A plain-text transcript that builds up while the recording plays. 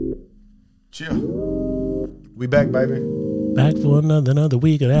Chill. We back, baby. Back for another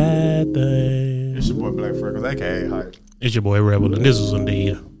week of that thing. It's your boy Black Freckles, aka Hype. It's your boy Rebel, and this is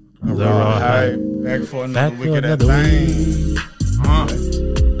indeed the Raw Hype. Back for another week of that thing.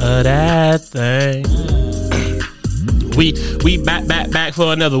 That thing. We back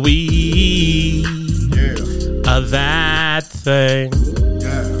for another week. Yeah. Of that thing.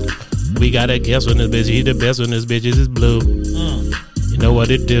 Yeah. We got a guest on this bitch. He the best on this bitch. Is blue. You know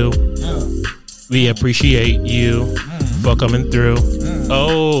what it do. We appreciate you for coming through.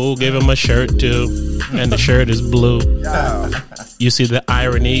 Oh, give him a shirt too. And the shirt is blue. You see the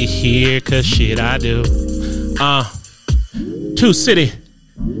irony here, cause shit I do. 2 City,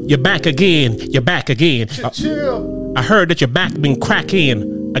 you're back again. You're back again. Chill. I heard that your back been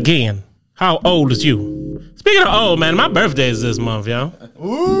cracking again. How old is you? Speaking of old, man, my birthday is this month, yo.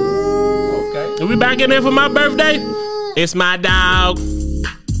 Ooh. Okay. Are we back in there for my birthday? It's my dog.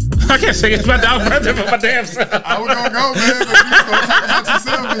 I can't say it's my dog's birthday for my damn self. I was gonna go, man, but you start talking about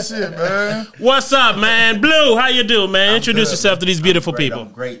yourself and shit, man. What's up, man? Blue, how you doing, man? Introduce good. yourself to these beautiful people.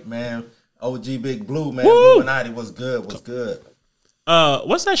 I'm great, man. OG Big Blue, man. Woo. Bluminati, what's good? What's good?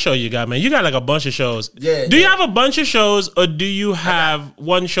 What's that show you got, man? You got like a bunch of shows. Yeah. Do you have a bunch of shows, or do you have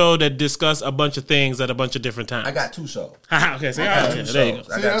one show that discuss a bunch of things at a bunch of different times? I got 2 shows. Okay, so there you go.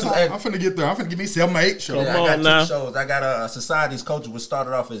 See, I'm finna get there. I'm finna give me 7 or 8 shows. Yeah, Come I got on 2 now. shows. I got a Society's Culture, which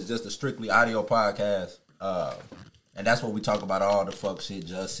started off as just a strictly audio podcast. And that's what we talk about, all the fuck shit,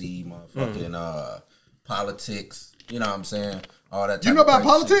 Jussie, motherfucking politics. You know what I'm saying? All that. You know about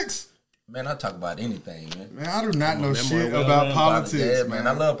politics? Shit. Man, I talk about anything, man. Man, I do not know shit about politics, Yeah, man.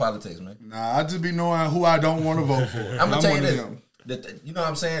 I love politics, man. Nah, I just be knowing who I don't want to vote for. I'm gonna tell you one this. of them. You know what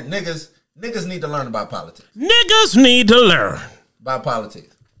I'm saying? Niggas need to learn about politics. Niggas need to learn. About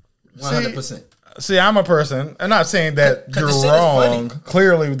politics. 100%. See, I'm a person. I'm not saying that 'Cause you're the shit is wrong. funny.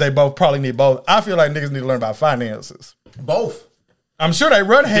 Clearly, they both probably need both. I feel like niggas need to learn about finances. Both. I'm sure they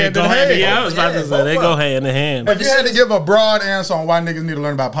run They hand go in hand. hand. Yeah, I was about to say they go hand in hand. If you had to give a broad answer on why niggas need to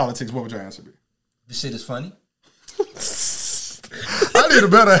learn about politics, what would your answer be? This shit is funny. I need a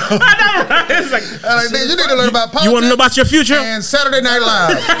better answer. It's like, You need to learn about politics. you want to know about your future? And Saturday Night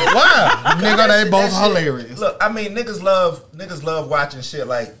Live. Why? Nigga, they both hilarious. Look, I mean, niggas love watching shit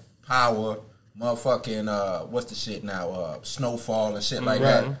like Power, motherfucking what's the shit now? Snowfall and shit like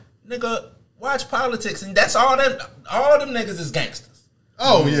that. Nigga, watch politics, and that's all them niggas is gangsters.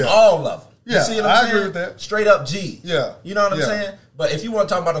 Oh, yeah. All of them. Yeah, You see what I'm I saying? agree with that. Straight up G. Yeah. You know what I'm Yeah. saying? But if you want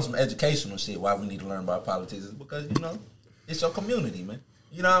to talk about some educational shit, why we need to learn about politics is because, it's your community, man.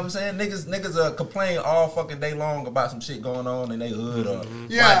 You know what I'm saying? Niggas complain all fucking day long about some shit going on in their hood or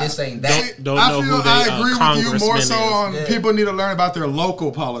why this ain't that. Don't I know feel who they, I agree with you more congressman so is. on Yeah. people need to learn about their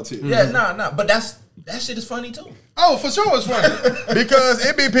local politics. Yeah, nah. But that shit is funny too. Oh, for sure it's funny. Because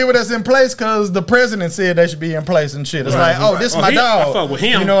it be people that's in place because the president said they should be in place and shit. It's Right. like, this is my I dog. fuck with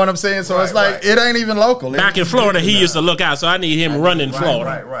him. You know what I'm saying? So it's like, it ain't even local. Back in Florida, he used to look out, so I need him running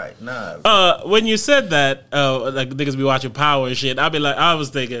Florida. Right. Nah. When you said that, like niggas be watching Power and shit, I was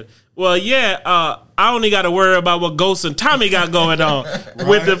thinking, well, yeah, I only got to worry about what Ghost and Tommy got going on.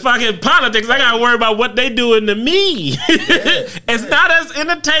 With the fucking politics, I got to worry about what they doing to me. It's not as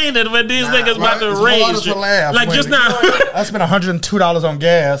entertaining when these niggas about to It's rage harder shit. to laugh Like when- just now. I spent $102 on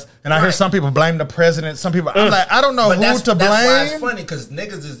gas, and I hear some people blame the president. Some people, I'm like, I don't know But who to that's why it's blame. funny because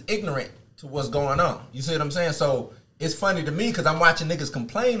niggas is ignorant to what's going on. You see what I'm saying? So it's funny to me because I'm watching niggas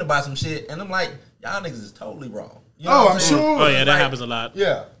complain about some shit, and I'm like, y'all niggas is totally wrong. You know Oh, what I'm saying? sure. Oh yeah, that Like, happens a lot.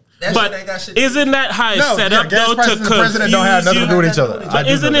 Yeah. That But shit ain't got shit to isn't that how it's set up gas though prices to and the president don't have nothing to do with each other. But I do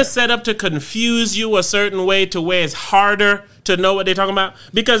Isn't know it that. set up to confuse you a certain way to where it's harder to know what they're talking about?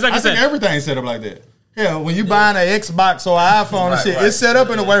 Because like I I think said, everything's set up like that. Yeah, when you buying an Xbox or an iPhone and Right, shit, right. it's set up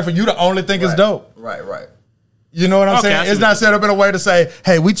in a way for you to only think it's dope. Right. You know what I'm Okay, I saying? see It's what not set up in a way to say,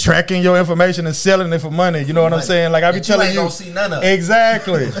 hey, we tracking your information and selling it for money. You know what I'm Money. saying? Like I be That you telling ain't you. gonna see none of it.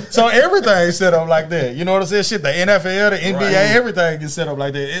 Exactly. So everything's set up like that. You know what I'm saying? Shit, the NFL, the NBA, Right. everything is set up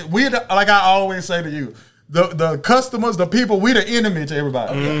like that. Like I always say to you, the customers, the people, we the enemy to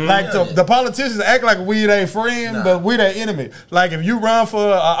everybody. Like Yeah. the politicians act like we their friend, Nah. but we their enemy. Like if you run for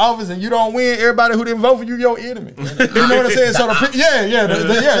an office and you don't win, everybody who didn't vote for you, your enemy. You know what I'm saying? So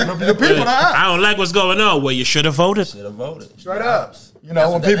the people are out. I don't like what's going on. Well, you should have voted. Should have voted. Straight up. You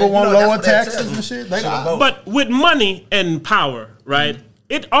know, when people want lower taxes and shit, they got. But with money and power, right?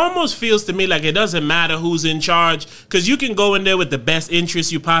 It almost feels to me like it doesn't matter who's in charge because you can go in there with the best interest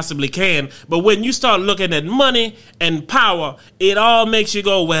you possibly can. But when you start looking at money and power, it all makes you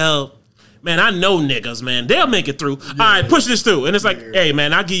go, well, man, I know niggas, man, they'll make it through. All right, push this through. And it's like, hey,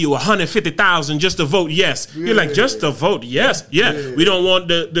 man, I'll give you 150,000 just to vote yes. You're like, just to vote yes? Yeah. We don't want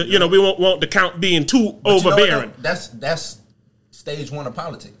the we won't want the count being too overbearing. That's stage one of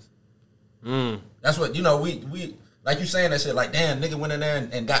politics. That's what, we like you saying that shit, like, damn, nigga went in there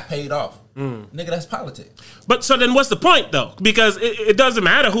and got paid off. Nigga, that's politics. But so then what's the point, though? Because it doesn't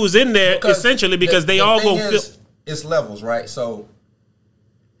matter who's in there, essentially, because they all go feel... It's levels, right? So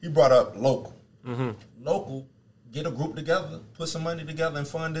he brought up local. Local, get a group together, put some money together, and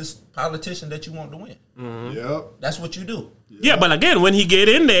fund this politician that you want to win. Yep. That's what you do. Yeah, but again, when he get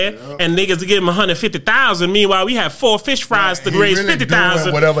in there and niggas give him 150,000, meanwhile we have 4 fish fries to raise really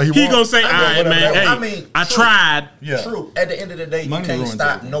 50,000. Whatever he gonna say, all right, man. Hey, I tried. Yeah. True. At the end of the day, you can't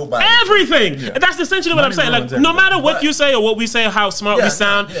stop nobody. Everything. Yeah. That's essentially what I'm saying. Like, no matter what you say or what we say, how smart we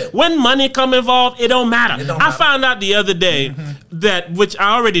sound, when money come involved, it don't matter. I found out the other day that, which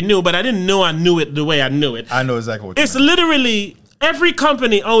I already knew, but I didn't know I knew it the way I knew it. I know exactly what it's literally. Every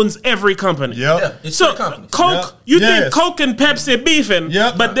company owns every company. Yeah, it's so Coke, you think Coke and Pepsi beefing,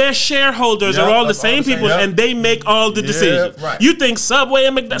 but their shareholders are all the same people, and they make all the decisions. Right. You think Subway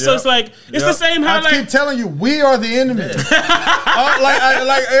and McDonald's? So it's like it's the same. How I keep telling you, we are the enemy.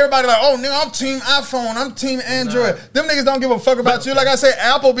 like everybody, like, oh, nigga, I'm team iPhone, I'm team Android. Them niggas don't give a fuck about you. Like I said,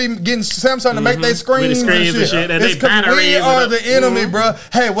 Apple be getting Samsung to make their screens and shit. And it's because we are the enemy, bro.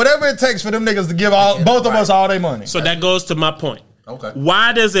 Hey, whatever it takes for them niggas to give both of us all their money. So that goes to my point. Okay.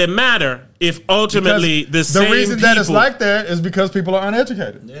 Why does it matter if ultimately the reason that it's like that is because people are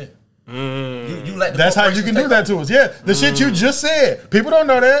uneducated? Yeah. You let that's how you can do that to us. Yeah. The shit you just said. People don't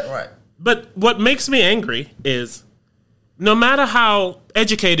know that. Right. But what makes me angry is no matter how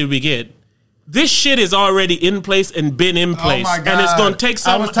educated we get, this shit is already in place and been in place. Oh my God. And it's going to take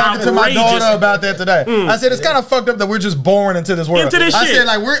some I was talking to my daughter about that today. I said, it's kind of fucked up that we're just born into this world. I said,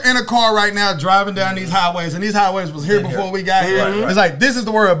 like, we're in a car right now driving down these highways, and these highways was here before we got here. Right. It's like, this is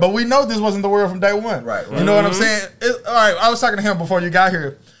the world. But we know this wasn't the world from day one. Right. You know what I'm saying? All right, I was talking to him before you got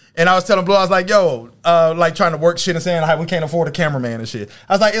here. And I was telling Blue, I was like, yo, like trying to work shit and saying, like, we can't afford a cameraman and shit.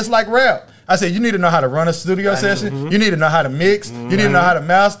 I was like, it's like rap. I said, you need to know how to run a studio session. You need to know how to mix. You need to know how to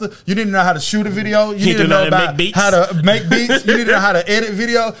master. You need to know how to shoot a video. You need to know about how to make beats. You need to know how to edit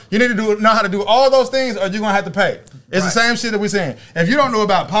video. You need to know how to do all those things, or you're going to have to pay. It's the same shit that we're saying. If you don't know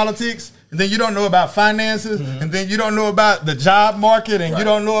about politics, and then you don't know about finances, and then you don't know about the job market, and you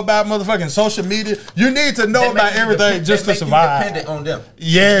don't know about motherfucking social media, you need to know about everything just to survive. Dependent on them.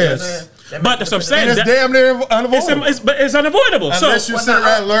 Yes. But that's what I'm saying. And it's damn near unavoidable. It's unavoidable. Unless you sit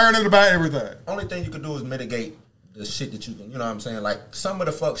around learning about everything. Only thing you can do is mitigate the shit that you can, you know what I'm saying? Like, some of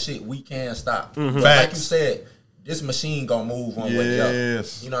the fuck shit we can stop. But like you said, this machine gonna move one way or the other.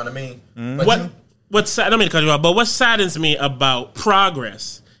 You know what I mean? But what's I don't mean to cut you off, but what saddens me about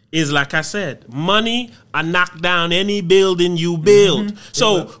progress is, like I said, money I knock down any building you build.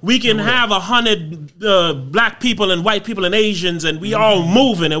 So we can have 100 black people and white people and Asians, and we all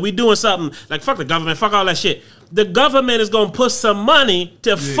moving and we doing something. Like, fuck the government, fuck all that shit. The government is gonna put some money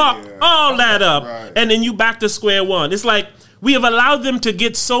to fuck all that up, and then you back to square one. It's like we have allowed them to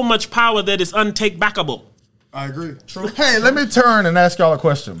get so much power that it's untakebackable. I agree. True. Hey, let me turn and ask y'all a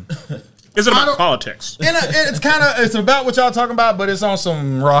question. Is it about politics? It's about what y'all talking about, but it's on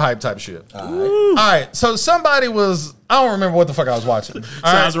some raw hype type shit. All right. So somebody was, I don't remember what the fuck I was watching.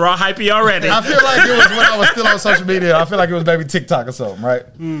 Sounds raw hypey already. I feel like it was when I was still on social media. I feel like it was maybe TikTok or something, right?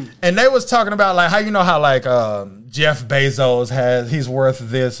 And they was talking about, like, how you know how, like, Jeff Bezos he's worth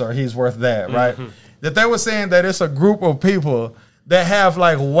this or he's worth that, right? That they were saying that it's a group of people that have,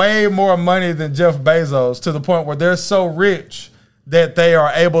 like, way more money than Jeff Bezos, to the point where they're so rich that they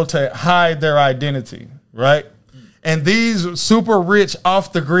are able to hide their identity, right? And these super rich,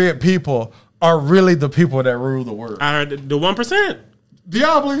 off the grid people are really the people that rule the world. I heard the 1%. Do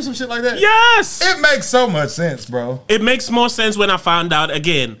y'all believe some shit like that? Yes! It makes so much sense, bro. It makes more sense when I found out,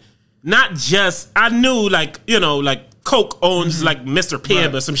 again, not just, I knew, like, you know, like Coke owns like Mr.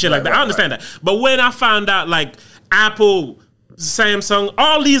 Pibb or some shit like that. I understand that. But when I found out, like, Apple, Samsung,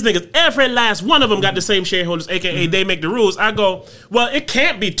 all these niggas, every last one of them got the same shareholders, aka they make the rules. I go, well, it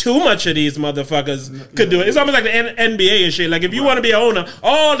can't be too much of these motherfuckers could do it. It's almost like the NBA and shit. Like, if you want to be an owner,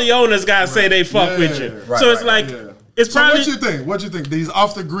 all the owners gotta say they fuck with you. So it's like, it's probably. So what you think? These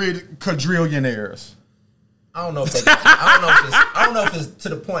off the grid quadrillionaires. I don't know if I don't know if it's to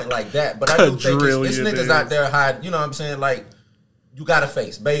the point like that, but I do think it's niggas out there hide. You know what I'm saying? Like, you got to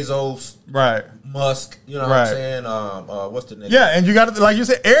face Bezos, right? Musk, you know what I'm saying? What's the nigga? Yeah, and you got to, like you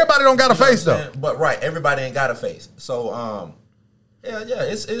said, everybody don't got a face though. But everybody ain't got a face. So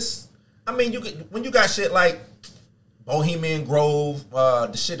it's. I mean, when you got shit like Bohemian Grove,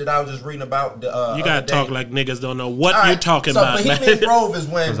 the shit that I was just reading about. You gotta talk like niggas don't know what you talking about. Bohemian Grove is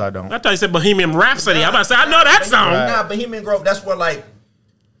when I don't. I thought you said Bohemian Rhapsody. I'm about to say I know that song. Nah, Bohemian Grove. That's where like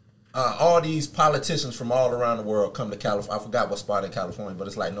all these politicians from all around the world come to California. I forgot what spot in California, but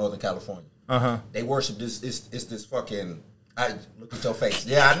it's like Northern California. They worship this. It's this fucking. Look at your face.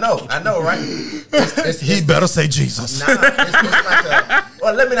 Yeah, I know, right? He better say Jesus. Nah, it's like a.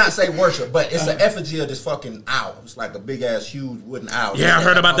 Well, let me not say worship, but it's an effigy of this fucking owl. It's like a big ass, huge wooden owl. Yeah, I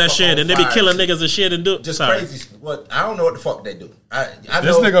heard about that shit, and they be killing niggas and shit and do just crazy. What I don't know what the fuck they do. I know,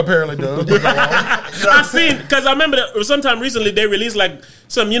 this nigga apparently does. I seen because I remember that sometime recently they released like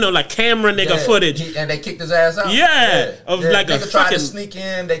some like camera nigga footage, and they kicked his ass out. Like a nigga tried fucking to sneak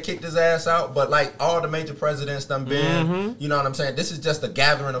in, they kicked his ass out. But like all the major presidents done been, you know what I'm saying? This is just a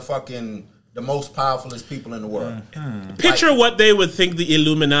gathering of fucking the most powerfulest people in the world. Picture what they would think the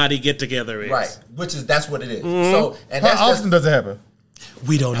Illuminati get together is, right? That's what it is. So, and that's how often does it happen?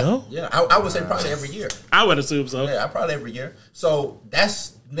 We don't know. I would say probably every year. I would assume so. Yeah, probably every year. So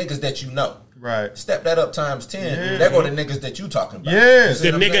that's niggas that you know. Right. Step that up times 10. There go the niggas that you talking about. Yes. The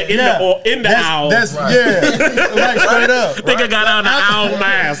nigga in the owl. That's like straight up. Nigga got on the owl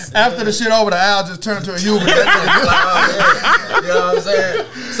mask. After the shit over, the owl just turned to a human. You know what I'm saying?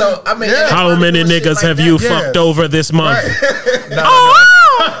 So I mean, how many niggas like have you fucked over this month? Right.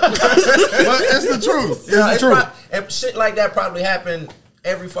 But it's the truth. It's the truth. And shit like that probably happened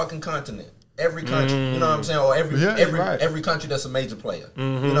every fucking continent. Every country, you know what I'm saying? Or every country that's a major player. You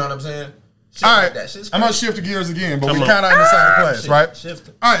know what I'm saying? Shit all right, like I'm gonna shift the gears again, but we kind of in the same place, right?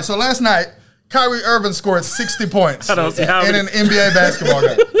 Shifting. All right, so last night, Kyrie Irving scored 60 points in an NBA basketball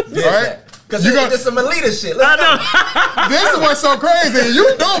game. All right, because you did some elitist shit. I know. This is what's so crazy.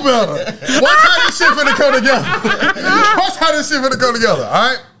 You know better. Watch how this shit finna come together. Watch how this shit finna come together. All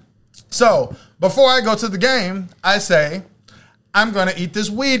right. So before I go to the game, I say, I'm gonna eat this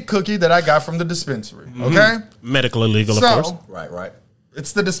weed cookie that I got from the dispensary. Okay, medical illegal, of course. Right.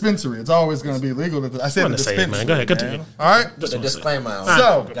 It's the dispensary. It's always going to be legal. I said the dispensary. Man. Go ahead, continue. All right. Put the disclaimer on.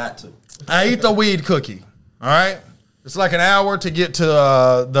 So, got to. I eat the weed cookie. All right. It's like an hour to get to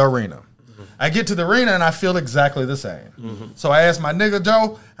the arena. I get to the arena and I feel exactly the same. So I asked my nigga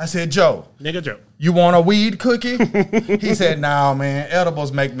Joe. I said, Joe, you want a weed cookie? He said, no, man,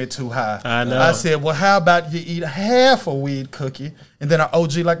 edibles make me too high. I know. I said, well, how about you eat half a weed cookie and then an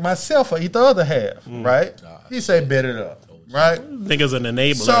OG like myself will eat the other half, right? He said, bet it up. Right? Nigga's an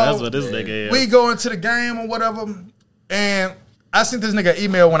enabler. So, that's what this nigga is. We go into the game or whatever, and I sent this nigga an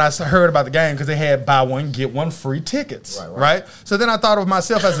email when I heard about the game because they had buy one, get one free tickets, right? So then I thought of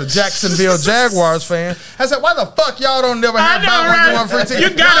myself as a Jacksonville Jaguars fan. I said, why the fuck y'all don't never have buy one, get one free tickets?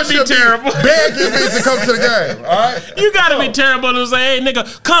 You gotta be terrible. Begging me to come to the game, all right? You gotta be terrible to say, hey,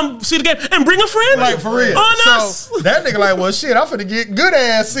 nigga, come see the game and bring a friend. Like, for real. On us. So that nigga like, well, shit, I'm finna get good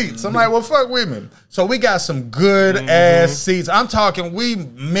ass seats. I'm like, well, fuck with me. So we got some good ass seats. I'm talking, we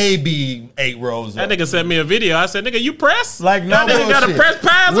maybe 8 rows up. That nigga sent me a video. I said, nigga, you press? Like, no bullshit. Nigga got a press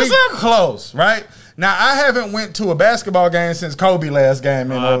pass or something? Close, right? Now, I haven't went to a basketball game since Kobe last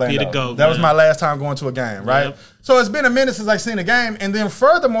game in Orlando. That was my last time going to a game, right? Yep. So it's been a minute since I've seen a game. And then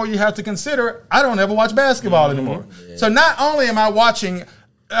furthermore, you have to consider, I don't ever watch basketball anymore. Yeah. So not only am I watching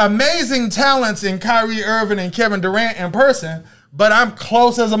amazing talents in Kyrie Irving and Kevin Durant in person, but I'm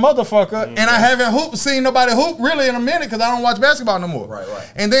close as a motherfucker, and I haven't seen nobody hoop really in a minute because I don't watch basketball no more.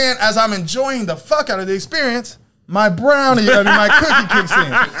 Right. And then as I'm enjoying the fuck out of the experience, my brownie, my cookie kicks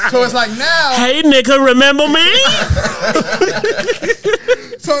in. So it's like now, hey nigga, remember me?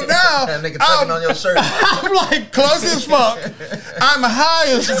 So now that nigga tugging on your shirt. I'm like close as fuck. I'm high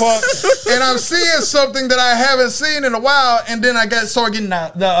as fuck, and I'm seeing something that I haven't seen in a while. And then I start getting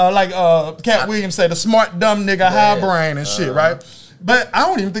the Cat Williams say, the smart dumb nigga high brain and shit, right? But I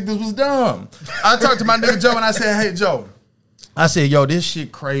don't even think this was dumb. I talked to my nigga Joe and I said, hey Joe, I said, yo, this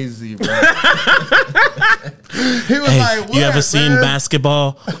shit crazy, bro. He was like, what, you ever seen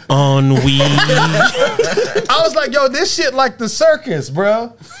basketball on weed? I was like, yo, this shit like the circus,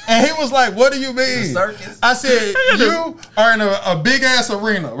 bro. And he was like, what do you mean? The circus? I said, you are in a big ass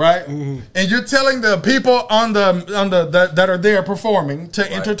arena, right? And you're telling the people on the that are there performing to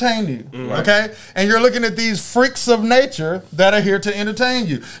entertain you, okay? And you're looking at these freaks of nature that are here to entertain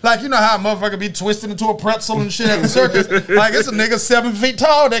you. Like, you know how a motherfucker be twisted into a pretzel and shit at the circus? Like, it's a nigga 7 feet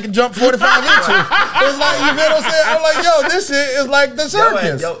tall that can jump 45 inches. It's like, you know what I'm saying? I'm like, yo, this shit is like the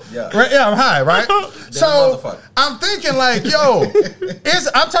circus. Right? Yeah, I'm high, right? So I'm thinking like, yo,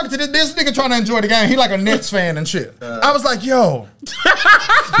 I'm talking to this nigga trying to enjoy the game. He like a Nets fan and shit. I was like, yo.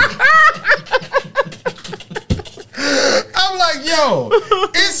 I'm like, yo,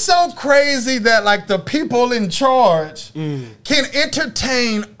 it's so crazy that like the people in charge can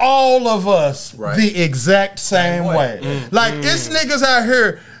entertain all of us the exact same way. Like it's niggas out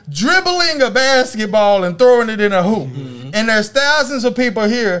here dribbling a basketball and throwing it in a hoop. And there's thousands of people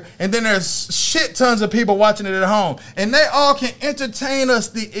here, and then there's shit tons of people watching it at home. And they all can entertain us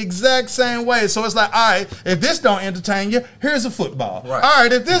the exact same way. So it's like, all right, if this don't entertain you, here's a football. All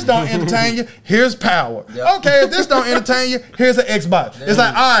right, if this don't entertain you, here's power. Okay, if this don't entertain you, here's an Xbox. It's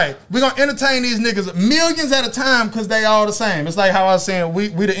like, all right, we're going to entertain these niggas millions at a time because they all the same. It's like how I was saying, we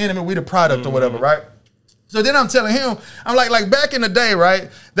the enemy, we the product or whatever, right? So then I'm telling him, I'm like back in the day, right?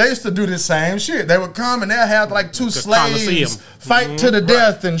 They used to do this same shit. They would come and they'd have like two slaves fight to the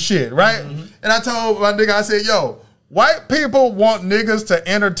death and shit, right? And I told my nigga, I said, yo, white people want niggas to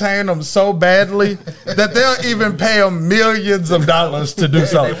entertain them so badly that they'll even pay them millions of dollars to do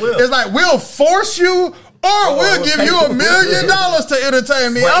so. It's like, we'll force you or we'll give you $1 million to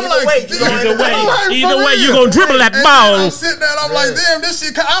entertain me. I'm like, either way, you gonna dribble that ball. I'm sitting there and I'm like, damn, this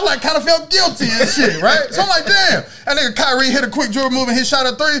shit, I like kind of felt guilty and shit, right? So I'm like, damn. That nigga Kyrie hit a quick dribble move and he shot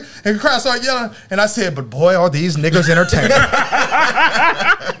a three and the crowd started yelling. And I said, but boy, are these niggas entertaining.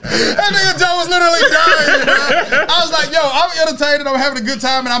 That nigga Joe was literally dying, bro. I was like, yo, I'm entertained, I'm having a good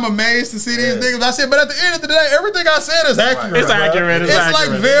time, and I'm amazed to see these niggas. I said, but at the end of the day, everything I said is accurate. It's accurate. It's like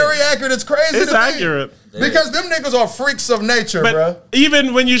very accurate. It's crazy. It's accurate. Because them niggas are freaks of nature, but bro.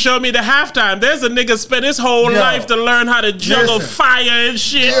 Even when you showed me the halftime, there's a nigga spent his whole life to learn how to juggle fire and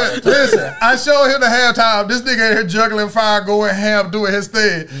shit. Yeah, listen, I showed him the halftime. This nigga in here juggling fire, going ham, doing his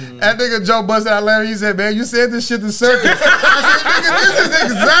thing. That nigga Joe busted out laughing. He said, man, you said this shit the circus. I said, nigga, this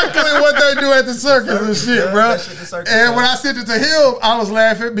is exactly what they do at the circus and shit, bro. And when I sent it to him, I was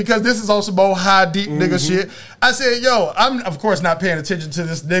laughing because this is on some old high, deep nigga shit. I said, yo, I'm of course not paying attention to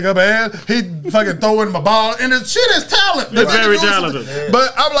this nigga, man. He fucking throwing my ball, and the shit is talent. It's very talented.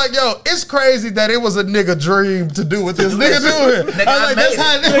 But I'm like, yo, it's crazy that it was a nigga dream to do what this nigga doing. I was like, that's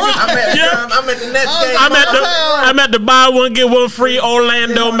how I'm at the next game. I'm at the buy one, get one free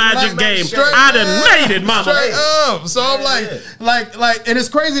Orlando Magic game. I done made it, mama. Straight up. So I'm like, and it's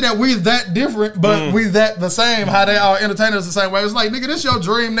crazy that we that different, but we that the same, how they all entertain us the same way. It's like, nigga, this your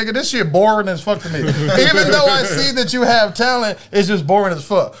dream, nigga. This shit boring as fuck to me. Even though I see that you have talent, it's just boring as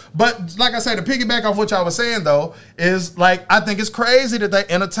fuck. But like I said, to piggyback off what y'all was saying though, is like, I think it's crazy that they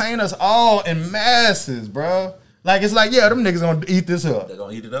entertain us all in masses, bro. Like, it's like, yeah, them niggas gonna eat this up. They're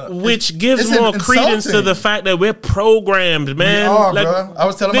gonna eat it up. Which gives more credence to the fact that we're programmed, man. We are, bro. I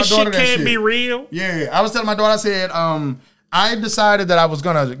was telling my daughter that shit. This shit can't be real. Yeah, I was telling my daughter, I said, I decided that I was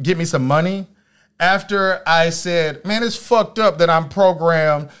gonna get me some money after I said, man, it's fucked up that I'm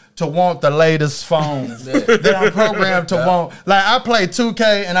programmed to want the latest phones. That I'm programmed to want. Like, I play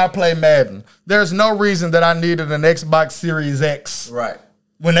 2K and I play Madden. There's no reason that I needed an Xbox Series X. Right.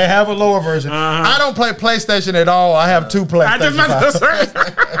 When they have a lower version. I don't play PlayStation at all. I have two PlayStation.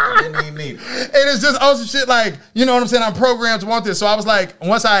 Didn't even need it. And it's just awesome shit like, you know what I'm saying? I'm programmed to want this. So I was like,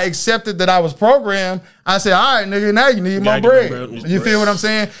 once I accepted that I was programmed, I said, all right, nigga, now you need more bread. You feel what I'm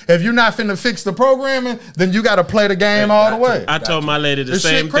saying? If you're not finna fix the programming, then you got to play the game all the way. I told my lady the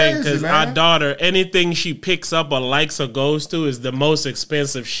same thing because our daughter, anything she picks up or likes or goes to is the most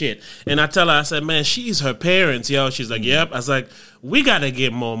expensive shit. And I tell her, I said, man, she's her parents, yo. She's like, yep. I was like, we got to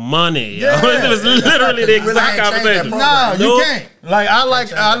get more money, yo. It was literally the exact conversation. No, you can't. Like, I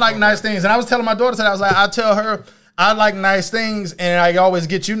like nice things. And I was telling my daughter today, I was like, I tell her, I like nice things, and I always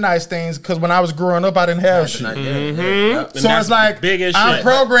get you nice things because when I was growing up, I didn't have shit. So it's like, I'm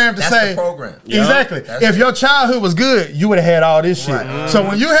programmed to say, exactly. If your childhood was good, you would have had all this shit. So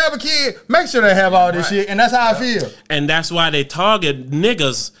when you have a kid, make sure they have all this shit, and that's how I feel. And that's why they target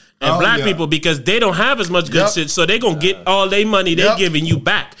niggas and black people, because they don't have as much good shit, so they gonna get all their money they're giving you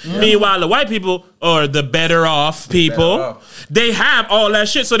back. Meanwhile, the white people, or the better off people, they have all that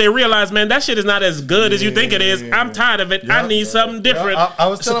shit, so they realize, man, that shit is not as good as you think it is. I'm tired of it. I need something different. I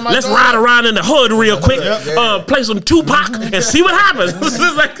was telling my let's ride around in the hood real quick, play some Tupac, and see what happens.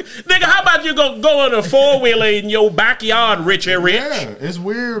 It's like, nigga, how about you go on a 4-wheeler in your backyard, Richie Rich? Yeah, it's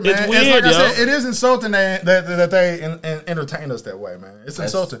weird, man. It's weird, like I said, it is insulting that they entertain us that way, man. It's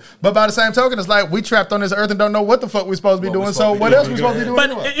insulting. But by the same token, it's like we trapped on this earth and don't know what the fuck we supposed to be doing. So what else we supposed to be doing?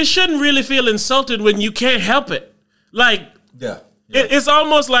 But it shouldn't really feel insulted when you can't help it. Like, it's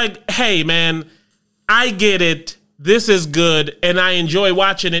almost like, hey, man, I get it this is good, and I enjoy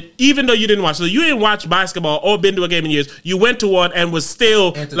watching it, even though you didn't watch. So you didn't watch basketball or been to a game in years. You went to one and was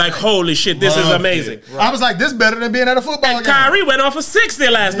still like, holy shit, this is amazing. Right. I was like, this better than being at a football and game. Kyrie went off for 60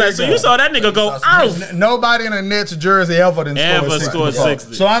 last night, so you saw that nigga go out. Nobody in a Nets jersey ever scored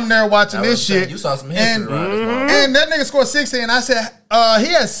 60. So I'm there watching this shit. You saw some history and that nigga scored 60, and I said, he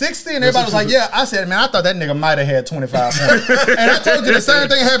had 60, and everybody was like, yeah. I said, man, I thought that nigga might have had 25 points. And I told you the same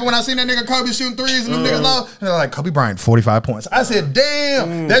thing happened when I seen that nigga Kobe shooting threes and them niggas lost. And they're like, Kobe Bryant, 45 points. I said,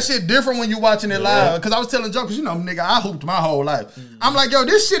 damn, that shit different when you watching it live. Because I was telling jokes, you know, nigga, I hooped my whole life. I'm like, yo,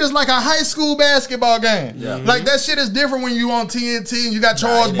 this shit is like a high school basketball game. Like, that shit is different when you on TNT and you got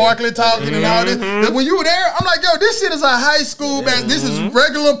Charles Barkley talking and all this. When you were there, I'm like, yo, this shit is a high school this is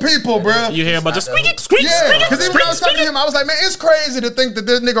regular people, bro. You hear about the squeak, squeak, yeah, because even when I was talking to him, I was like, man, it's crazy to think that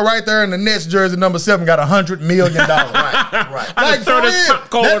this nigga right there in the Nets jersey number 7 got $100 million. Right. Like, throw this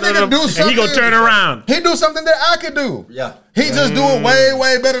popcorn that nigga do something, and he gonna turn around. He do something that I could do. Yeah. He just do it way,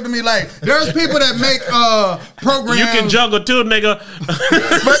 way better than me. Like, there's people that make programs. You can juggle too, nigga.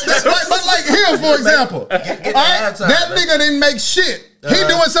 but like him, for example. That nigga didn't make shit. He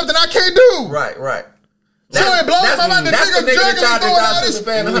doing something I can't do. Right. So it blows my mind. The nigga juggling doing all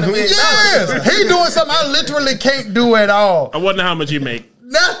this. Yes, he doing something I literally can't do at all. I wonder how much he make.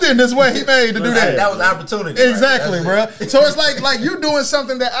 Nothing is what he made to do that. That was opportunity. Exactly, bro. So it's like you doing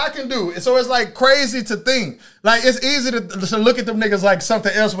something that I can do. So it's like crazy to think. Like it's easy to look at them niggas like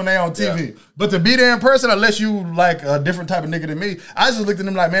something else when they on TV. Yeah. But to be there in person, unless you like a different type of nigga than me, I just looked at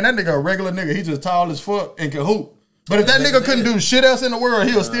them like, man, that nigga a regular nigga. He just tall as fuck and can hoop. But if that nigga couldn't do shit else in the world,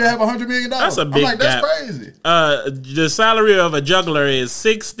 he'll still have $100 million. That's a big that's crazy. The salary of a juggler is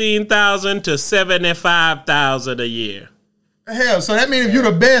 $16,000 to $75,000 a year. Hell, so that means if you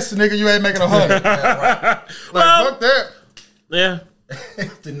the best, nigga, you ain't making 100. Fuck that. Yeah.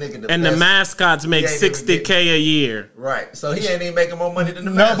 the mascots make $60K a year. Right. So he ain't even making more money than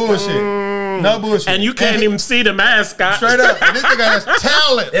the mascot. No bullshit. And you can't even see the mascot. Straight up. And this nigga has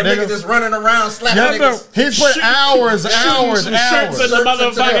talent. That nigga just running around slapping niggas. He put hours in the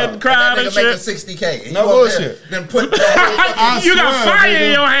motherfucking crowd and shit. Making $60K. No bullshit. Then put you got fire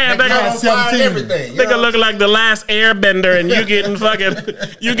in your hand, nigga. Everything. Nigga look like the last airbender and you getting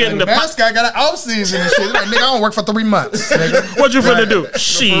the mascot got an off season and shit. Like, nigga, I don't work for 3 months. Nigga. What you finna do?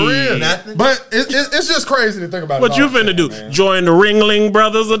 Shit. But it's just crazy to think about. What you finna do? Man. Join the Ringling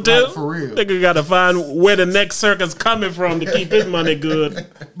Brothers or two? For real. Nigga gotta find where the next circus coming from to keep his money good.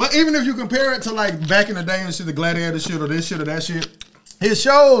 But even if you compare it to like back in the day and shit, the Gladiator shit or this shit or that shit, it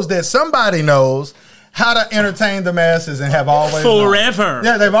shows that somebody knows how to entertain the masses and have always forever. Known.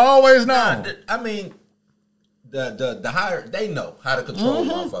 Yeah, they've always known. I mean, the higher they know how to control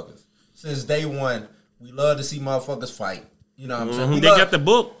motherfuckers. Since day one, we love to see motherfuckers fight. You know what I'm saying? They got the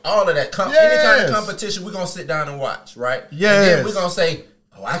book. All of that. Any kind of competition, we're going to sit down and watch, right? Yes. And then we're going to say,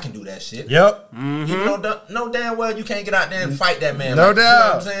 oh, I can do that shit. Yep. Even though know damn well you can't get out there and fight that man. No doubt. You know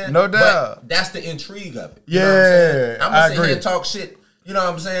what I'm saying? No doubt. But that's the intrigue of it. You know what I'm saying? I I'm going to sit agree. here and talk shit. You know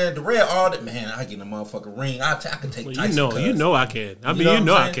what I'm saying? The red all that, man, I get in a motherfucking ring. I can take Tyson. You know I can. I mean, you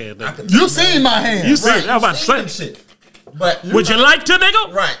know I can. You seen my hands. You seen. I was about to say. Shit. But would you like to,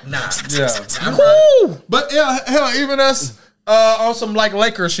 nigga? Right. Nah. Yeah. But yeah, hell, even us on some like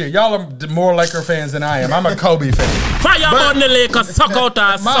Lakers shit. Y'all are more Laker fans than I am. I'm a Kobe fan. Fire on the Lakers, suck out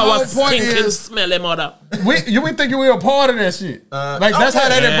our sour, stinking, is, smelly mother. We think we a part of that shit. Like that's how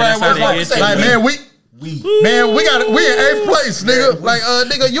that brand was like man, we in 8th place, nigga. Like,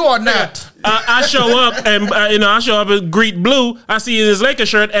 nigga, you are not. I show up and I show up and greet Blue. I see his Lakers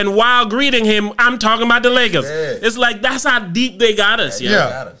shirt, and while greeting him, I'm talking about the Lakers. Yeah. It's like that's how deep they got us.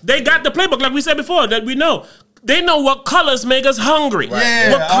 Yeah. They got the playbook, like we said before, that we know. They know what colors make us hungry. Right.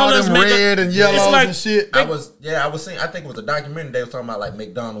 Yeah, what colors make red and yellow and shit. I was seeing. I think it was a documentary. They was talking about like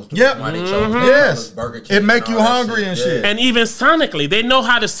McDonald's. Yep. Yes. Burger King. It make you hungry and shit. And even sonically, they know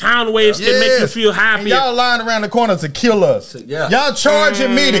how the sound waves can make you feel happy. Y'all lying around the corner to kill us. Yeah. Y'all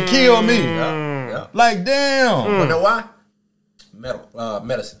charging me to kill me. Yeah. Like damn. You know why?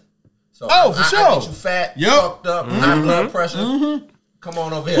 Medicine. So for sure. I get you fat, fucked up, high blood pressure. Come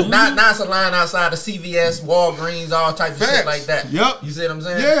on over here. Now it's a line outside of CVS, Walgreens, all types of shit like that. Yep. You see what I'm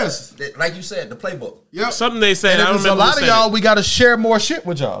saying? Yes. Like you said, the playbook. Yep. Something they said. And a lot of y'all, we got to share more shit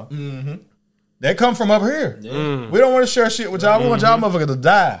with y'all. Mm-hmm. They come from up here. Yeah. We don't want to share shit with y'all. We want y'all motherfuckers to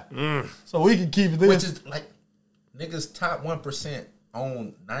die. So we can keep this. Which is like, niggas top 1%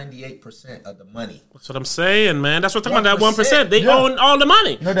 own 98% of the money. That's what I'm saying, man. That's what I'm talking about, that 1%. They own all the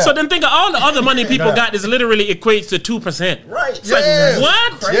money. No so then think of all the other money people got is literally equates to 2%. Right. It's like,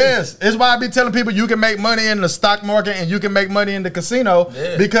 what? Crazy. Yes. It's why I be telling people you can make money in the stock market and you can make money in the casino.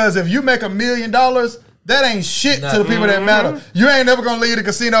 Yeah. Because if you make $1 million, That ain't shit to the people that matter. You ain't never gonna leave the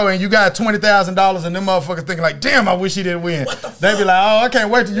casino and you got $20,000 and them motherfuckers thinking like, damn, I wish he didn't win. They be like, oh, I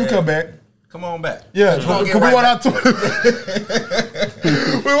can't wait till you come back. Come on back. Yeah, we want our 20. We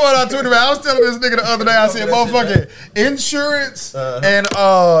want our 20. I was telling this nigga the other day, I said, motherfucking insurance and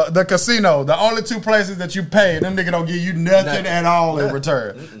the casino, the only two places that you pay, them nigga don't give you nothing at all in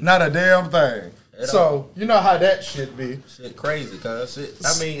return. Not a damn thing. So, you know how that shit be. Shit crazy, cuz.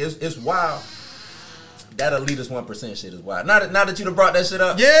 I mean, it's wild. That elitist 1% shit is wild. Now that you done brought that shit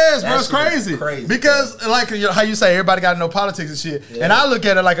up. Yes, bro, it's crazy. Because, like how you say, everybody got to know politics and shit. Yeah. And I look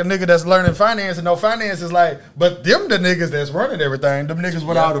at it like a nigga that's learning finance and know finance is like, but them the niggas that's running everything. Them niggas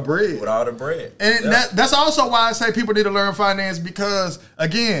with all the bread. With all the bread. And that's also why I say people need to learn finance because,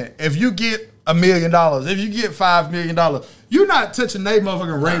 again, if you get $1 million, if you get $5 million, you're not touching their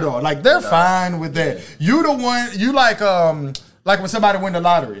motherfucking radar. Like, they're fine with that. Yeah. You the one, you like when somebody win the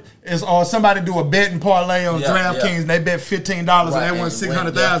lottery, or somebody do a bet and parlay on DraftKings and they bet $15 and they won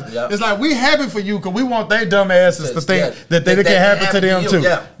 $600,000. It's like, we happy for you because we want their dumb asses to think that can happen to them too.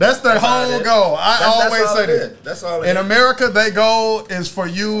 Yeah. That's the whole goal. I always say that. That's all. In America, their goal is for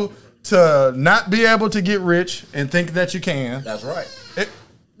you to not be able to get rich and think that you can. That's right.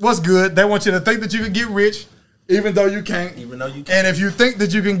 What's good? They want you to think that you can get rich. Even though you can't. And if you think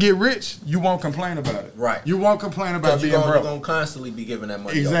that you can get rich, you won't complain about it. Right. You won't complain about being broke. You're going to constantly be giving that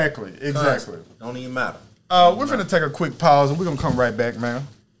money. Exactly. Don't even matter. We're finna take a quick pause and we're going to come right back, man.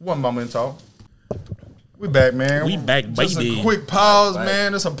 One moment, talk. We back, man. We back, baby. Just a quick pause,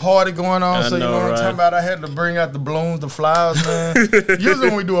 man. There's a party going on, so you know what I'm talking about. I had to bring out the balloons, the flowers, man. Usually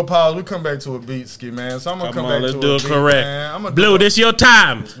when we do a pause, we come back to a beat, ski, man. So I'm going to come back to a beat, let's do it correct. Blue, this your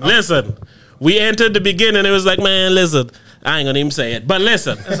time. Listen. We entered the beginning. It was like, man, listen. I ain't gonna even say it, but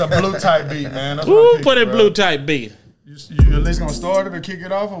listen. It's a blue type beat, man. That's put it blue type beat. You at least gonna start it or kick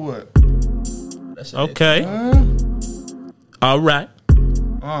it off or what? Okay. All right.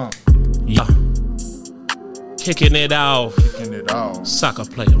 Yeah. Kicking it off. Soccer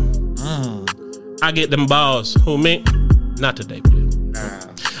player. I get them balls. Who me? Not today, player. Nah.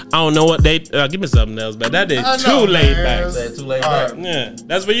 I don't know what they. Give me something else, but that is too laid back. Too laid back. Yeah,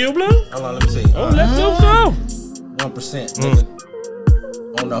 that's for you, Blue. Hold on, let me see. Oh, let's go. 1%, nigga,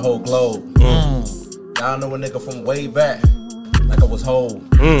 on the whole globe. Y'all know a nigga from way back, like I was whole.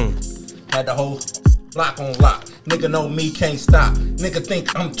 Had the whole block on lock. Nigga know me, can't stop. Nigga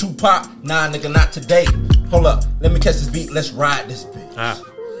think I'm Tupac. Nah, nigga, not today. Hold up, let me catch this beat. Let's ride this bitch.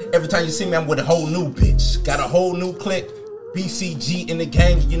 Every time you see me, I'm with a whole new bitch. Got a whole new clique. BCG in the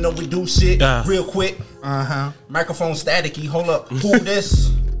gang, you know we do shit real quick. Microphone staticky. Hold up, who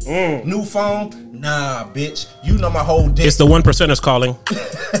this? New phone? Nah, bitch. You know my whole dick. It's the 1%ers calling.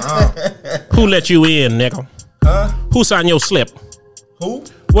 Who let you in, nigga? Who signed your slip? Who?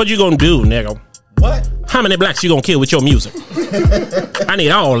 What you gonna do, nigga? What? How many blacks you gonna kill with your music? I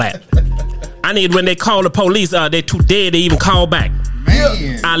need all that. I need when they call the police, they too dead to even call back.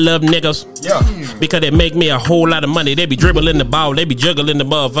 Man. I love niggas because they make me a whole lot of money. They be dribbling the ball, they be juggling the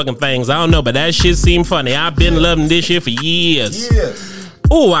motherfucking things. I don't know, but that shit seem funny. I've been loving this shit for years.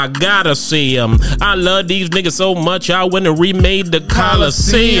 Oh, I gotta see them. I love these niggas so much, I went and remade the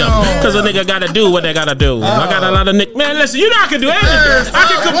Coliseum. Cause a nigga gotta do what they gotta do. I got a lot of niggas. Man, listen, you know I can do anything. I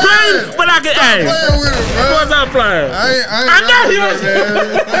can complain, but I can. Hey, what's up, playing? I know you was. I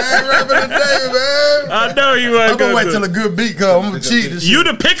ain't rapping today, man. I know you was. I'm gonna wait till a good beat come. I'm gonna cheat this shit. You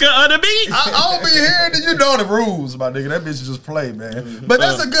the picker of the beat? I don't be here, then you know the rules, my nigga. That bitch just play, man. But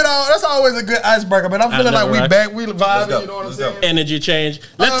that's that's always a good icebreaker, man. I'm feeling like we back, we vibing, you know what I'm saying? Energy change.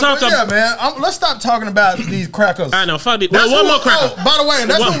 Let's talk about man. Let's stop talking about these crackers. I know. Fuck it. Well, one more cracker. By the way,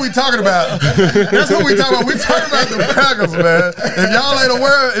 that's what we talking about. That's what we talking about. We talking about the crackers, man. If y'all ain't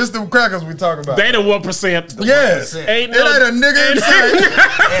aware, it's the crackers we talking about. They the 1%. Yes. It ain't a nigga inside.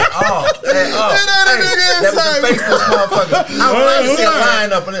 At all. It ain't a nigga inside. Face this motherfucker. I would like to see a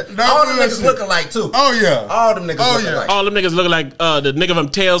line up in it. All them niggas looking like too. Oh yeah. All them niggas looking like. All them niggas looking like the nigga from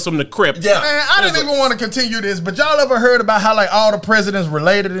Tales from the Crypt. Yeah. Man, I didn't even want to continue this, but y'all ever heard about how like all the presidents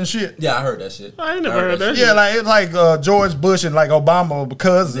related and shit? Yeah, I heard that shit. I ain't never heard that shit. Yeah, like it's like George Bush and like Obama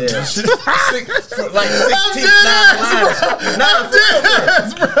cousins and shit. Like 16, 9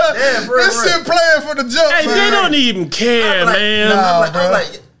 This shit playing for the joke. Hey, they don't even care, man. I'm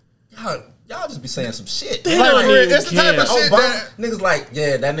like, y'all just be saying some shit. It's the type of shit that niggas like,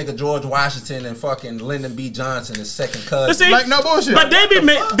 that nigga George Washington and fucking Lyndon B. Johnson is second cousin. See, like no bullshit. But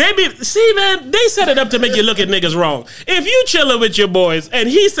see, man, they set it up to make you look at niggas wrong. If you chilling with your boys and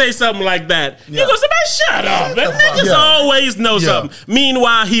he say something like that, you go say, man, shut up. Man, niggas always know something.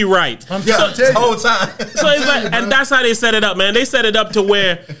 Meanwhile, he right. The whole time. So it's like, and that's how they set it up, man. They set it up to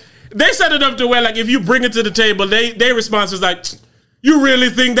where they set it up to where, like, if you bring it to the table, their response is like, you really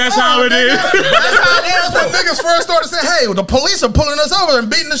think that's how it is? That's how it is. When niggas first started saying, hey, the police are pulling us over and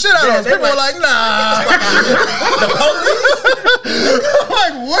beating the shit out of us. People were like, nah. The police? I'm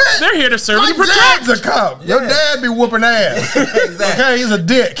like, what? They're here to serve My and protect. dad's a cop. Your dad be whooping ass. Exactly. Okay, he's a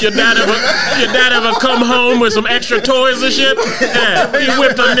dick. Your dad ever come home with some extra toys and shit? Yeah, he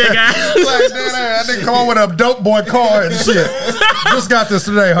whipped a nigga ass. Like, that nigga come on with a dope boy car and shit. Just got this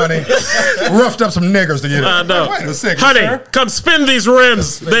today, honey. Roughed up some niggers to get it. I know. Wait a second, honey, sir. come spin these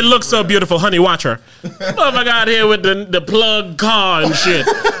rims. They look so beautiful. Honey, watch her. Oh my God, here with the plug car and shit.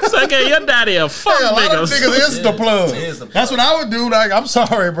 It's like, hey, your daddy a fuck Yeah, a lot of niggas. niggas is the plug. That's what I would do. Like, I'm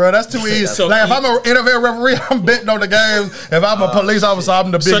sorry, bro. That's too easy. So- Like, if I'm an NFL referee, I'm betting on the games. If I'm a police officer,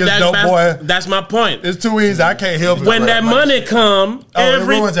 I'm the biggest dope boy. That's my point. It's too easy. I can't help it. When that money come, it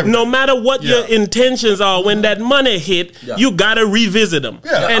ruins everything. no matter what your intentions are, when that money hit, you gotta revisit them.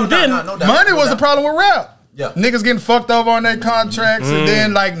 Yeah. And then no doubt, money no was the doubt. problem with rap. Yeah. Niggas getting fucked over on their contracts, and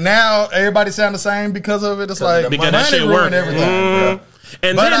then like now everybody sound the same because of it. It's like because money that shit ruined worked. everything. bro.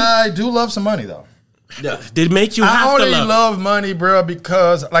 And But then I do love some money though. Yeah. they make you I have to only love. love money, bro,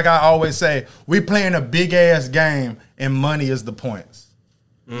 because like I always say, we playing a big ass game, and money is the points.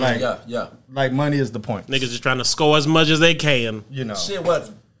 Like, Yeah. like money is the point. Niggas just trying to score as much as they can. You know, Shit, what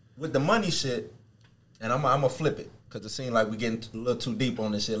with the money shit, and I'm gonna flip it because it seems like we're getting a little too deep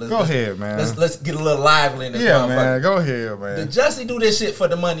on this shit. Go ahead, man. Let's get a little lively in this. yeah, motherfucker. man. Go ahead, man. Did Jesse do this shit for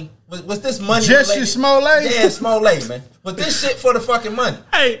the money? Was this money? Jesse related? Smollett? Yeah, Smollett, man. Was this shit for the fucking money?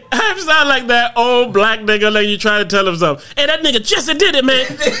 Hey, I sound like that old black nigga like you trying to tell him something. Hey, that nigga Jesse did it, man.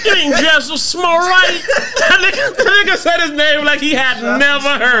 You ain't Jesse Smollett. That nigga said his name like he had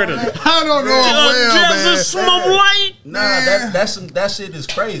never heard of it. I don't know him well, Jesse man. Smollett. Nah, that shit is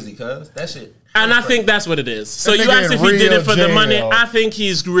crazy, cuz that shit. And I think that's what it is. So That you nigga asked in if he did real it for the money. jail. I think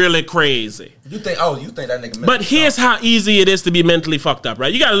he's really crazy. You think that nigga? But here's how easy it is to be mentally fucked up,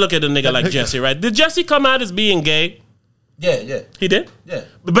 right? You got to look at a nigga like Jesse, right? Did Jesse come out as being gay? Yeah. He did? Yeah.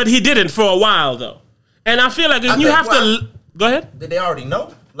 But he didn't for a while, though. And I feel like you have to... Go ahead. Did they already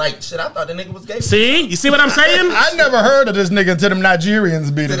know? Like, shit, I thought the nigga was gay. See? You see what I'm saying? I never heard of this nigga until them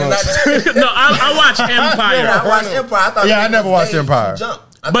Nigerians beat him Did up. it not- No, I watch Empire. I watched Empire. I thought Yeah, the I nigga never was watched gay Empire. from jump.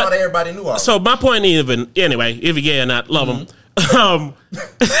 I But- thought everybody knew all. So my point even, anyway, if you're gay or not, love him.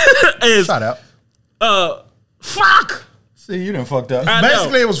 Is Shout out. fuck. See, you done fucked up. I know.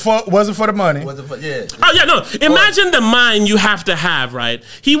 Basically, it wasn't for the money. was it for, yeah. Oh yeah, no. Imagine the mind you have to have, right?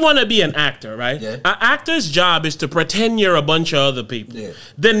 He want to be an actor, right? Yeah. An actor's job is to pretend you're a bunch of other people. Yeah.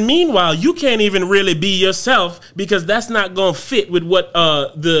 Then meanwhile, you can't even really be yourself because that's not gonna fit with what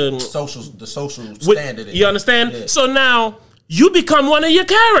the social with- standard is. You understand? Yeah. So now you become one of your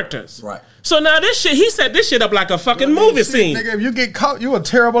characters. Right. So now this shit, he set this shit up like a fucking movie scene. Nigga, if you get caught, you a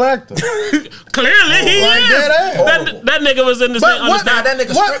terrible actor. Clearly, he Like is. that, That nigga was in the But same. what, Nah, that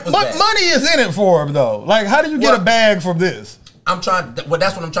nigga script was what bad. money is in it for him, though? Like, how do you get Well- a bag from this? I'm trying. Well,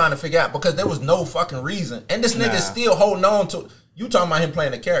 that's what I'm trying to figure out because there was no fucking reason, and this nigga Nah. is still holding on to. You talking about him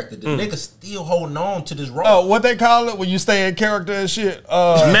playing a character? The nigga still holding on to this role. Oh, what they call it when you stay in character and shit?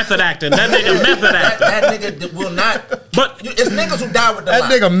 method acting. That nigga method acting. that nigga that will not. But It's niggas who die with the That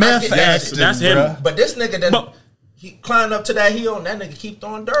lie. nigga I meth get that shit. that's him. bruh. But this nigga that But- he climbed up to that hill and that nigga keep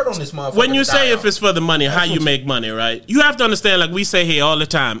throwing dirt on this motherfucker. when you to say die if on. it's for the money, how you make money, right? You have to understand, like we say here all the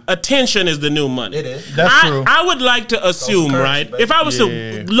time, attention is the new money. It is. That's I, true. I would like to assume, currency, right? baby. If I was Yeah.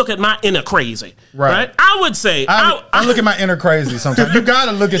 to look at my inner crazy, Right. right? I would say, I look at my inner crazy sometimes. You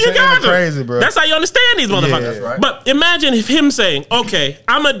gotta look at you your inner gotta. crazy, bro. That's how you understand these motherfuckers. That's right. But imagine if him saying, okay,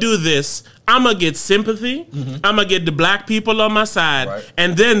 I'm going to do this. I'm going to get sympathy. I'm going to get the black people on my side. Right.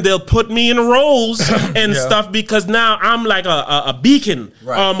 And then they'll put me in roles and Yeah. stuff because now I'm like a beacon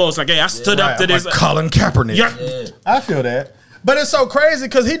Right. almost. Like, hey, I stood up to this. Like Colin Kaepernick. Yeah. Yeah. I feel that. But it's so crazy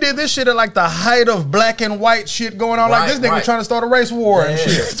because he did this shit at like the height of black and white shit going on. Like Right, this nigga right. trying to start a race war and Yeah.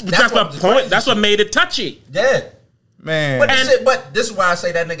 shit. That's my what point. That's what made it touchy. Yeah. Man. But, And- but this is why I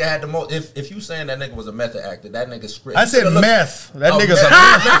say that nigga had the most. If you saying that nigga was a method actor, that nigga script. I said meth. That nigga's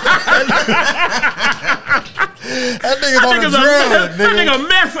that nigga's on a drug. That nigga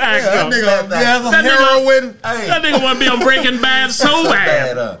meth actor. That nigga That has nigga- heroin. That nigga want to be on Breaking Bad so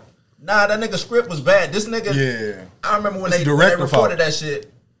bad. Nah, that nigga script was bad. This nigga. Yeah. I remember when It's they the director reported fault. that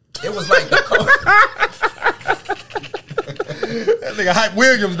shit. It was like the That nigga Hype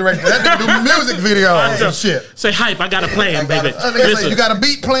Williams directed. That nigga do music videos and shit. Say hype, I got a plan, got baby. it. That nigga say, you got a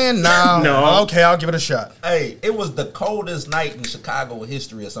beat playing? No. No. Okay, I'll give it a shot. Hey, it was the coldest night in Chicago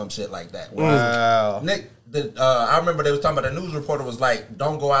history or some shit like that. Wow. Nick, I remember they was talking about the news reporter was like,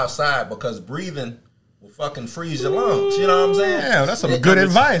 "Don't go outside because breathing will fucking freeze your lungs. You know what I'm saying? Yeah, that's some good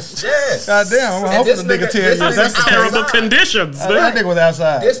advice. Yes. Goddamn, I'm hoping the nigga tell you That's terrible conditions. that nigga was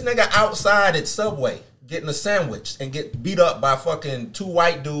outside. This nigga outside at Subway getting a sandwich and get beat up by fucking 2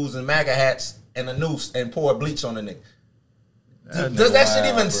 white dudes in MAGA hats and a noose and pour bleach on the nigga. Does that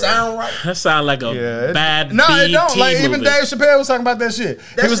shit even sound right? That sound like a bad No, it BT don't. Like movie. even Dave Chappelle was talking about that shit.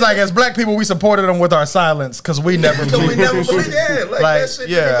 He was like, as black people, we supported them with our silence because we never So we believed. never believe like that shit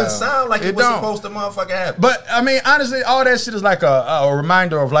didn't even sound like it was don't. supposed to motherfucking happen. But I mean, honestly, all that shit is like a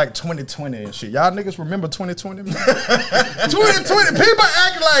reminder of like 2020 and shit. Y'all niggas remember 2020? 2020. People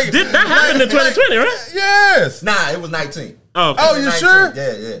act like That happened in 2020, right? Yes. Nah, it was 19. Oh, you 19. sure?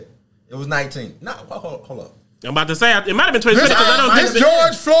 Yeah. It was 19. No, hold up. I'm about to say it might have been 2020 because I don't think This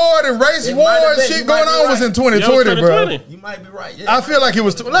George Floyd and race war and shit going on was in 2020, bro. You might be right. Yeah, I feel like it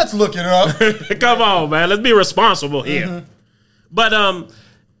was. Let's look it up. Come on, man. Let's be responsible here. But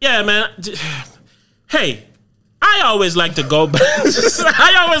yeah, man. Hey, I always like to go back.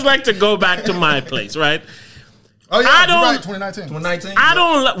 I always like to go back to my place, right? Oh yeah, I don't. right, 2019. 2019. I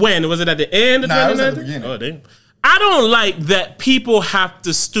don't. When was it at the end of Nah, it was 2019? at the beginning. Oh, damn. I don't like that people have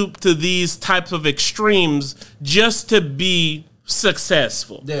to stoop to these types of extremes just to be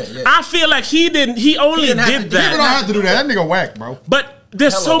successful. Yeah. I feel like he only did People don't that. have to do that. That nigga whack, bro. But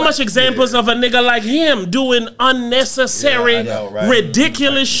there's so much examples of a nigga like him doing unnecessary,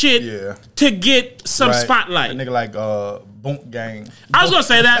 ridiculous shit to get some spotlight. A nigga like Boom Gang. I was gonna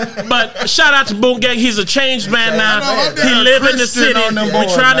say that, but shout out to Boom Gang. He's a changed man now. He live in the city.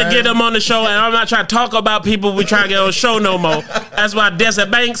 We trying to get him on the show, and I'm not trying to talk about people we trying to get on the show no more. That's why Desi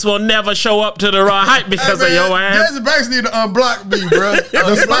Banks will never show up to the Raw Hype because of your ass. Desi Banks need to unblock me, bro.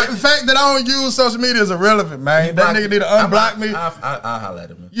 Despite the fact that I don't use social media is irrelevant, man. That nigga need to unblock me. I'll holler at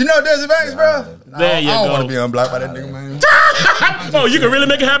him. You know Desi Banks, bro? There you I don't go. want to be unblocked by that nigga, man. Oh, you can really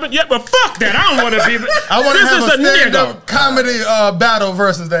make it happen? Yeah, but fuck that. I don't want to be. I want to have a nigga. stand-up comedy battle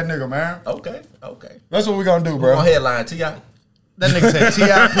versus that nigga, man. Okay. That's what we gonna do, bro. On headline, T.I. That nigga said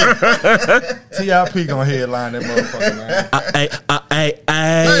T.I.P. T.I.P. gonna headline that motherfucker, man. Hey,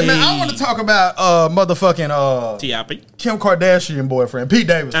 man, I want to talk about motherfucking T.I.P. Kim Kardashian boyfriend, Pete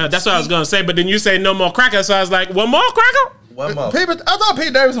Davidson. That's what I was gonna say, but then you say no more cracker, so I was like, one more cracker? One more. I thought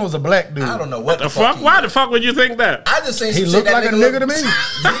Pete Davidson was a black dude. I don't know what The fuck? Why the fuck would you think that? I just seen He some looked shit like a nigga to me.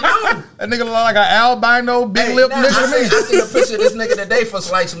 That nigga look like an albino, big lip nigga to me. I seen a picture of this nigga today for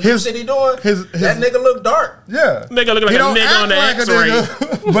like some new shit he doing. That nigga look dark. Yeah. Nigga look like He a don't nigga on the act like a X-ray.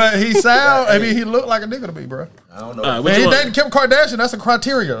 nigga, but he sound. I mean, he looked like a nigga to me, bro. I don't know. What Man, you he want? dating Kim Kardashian. That's a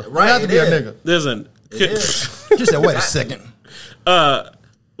criteria. Right, You have to it be a is. nigga. Listen. You said, wait a second.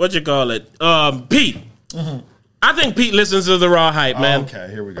 What you call it? Pete. I think Pete listens to the Raw Hype, man. Okay,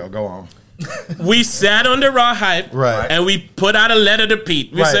 here we go. Go on. We sat on the Raw Hype, Right. and we put out a letter to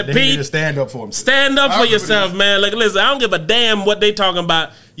Pete. We said, Then he need to Pete, stand up for him. stand up I for remember yourself, this. man. Like, listen, I don't give a damn what they talking about.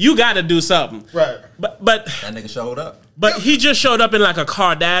 You got to do something. Right. But That nigga showed up. he just showed up in like a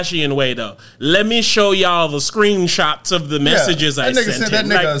Kardashian way, though. Let me show y'all the screenshots of the messages I that nigga sent sent him.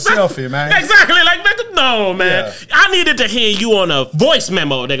 that nigga a selfie, man. Exactly. Like, no, man. Yeah. I needed to hear you on a voice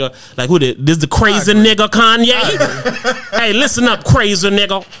memo, nigga. Like, who did this? The crazy nigga Kanye? Hey, listen up, crazy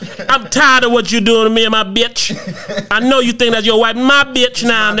nigga. I'm tired of what you doing to me and my bitch. I know you think that your wife, my bitch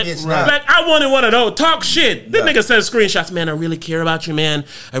now. my bitch now. Like, I wanted one of those. Talk shit. This nigga sends screenshots. Man, I really care about you, man.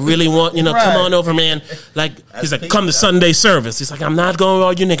 I really want, come on over, man. Like, he's like, come to Sunday service. He's like, I'm not going where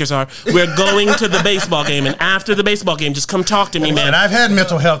all you niggas are. We're going to the baseball game. And after the baseball game, just come talk to me, man. And I've had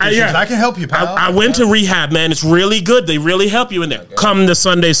mental health issues. I can help you, pal. I went to rehab, man. It's really good. They really help you in there. Come to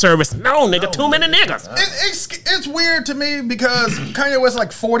Sunday service. No, nigga, too many niggas. It's weird to me because Kanye West is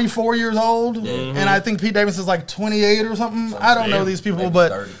like 44 years old, and I think Pete Davidson's like 28 or something. I don't know these people, Maybe but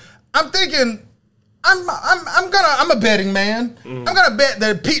 30. I'm thinking. I'm a betting man. I'm gonna bet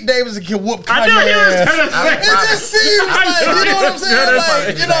that Pete Davidson can whoop Kanye I know he was ass. gonna It just seems like, you know what I'm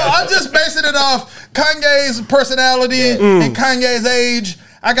saying? Like, I'm just basing it off Kanye's personality and Kanye's age.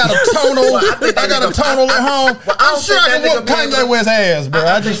 I got a tonal. I got a tonal at home. I'm sure I can whoop Kanye West's ass, bro.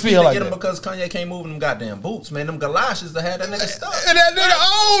 I just feel like get him that. because Kanye can't move in them goddamn boots, man. Them galoshes that had that nigga stuck. And that nigga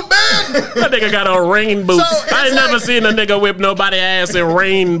old, man. That nigga got on rain boots. So, I ain't it's never like- seen a nigga whip nobody ass in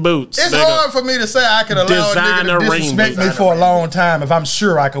rain boots. It's nigga. hard for me to say I could allow a nigga Designer to disrespect rainbow. me for a long time if I'm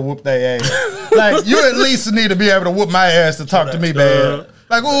sure I could whoop their ass. Like, you at least need to be able to whoop my ass to talk to me bad.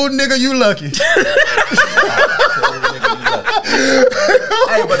 Like, oh, nigga, you lucky.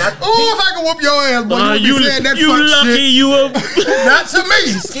 Hey, but Oh, if I could whoop your ass, boy, you be saying that you fuck lucky shit. you a Not to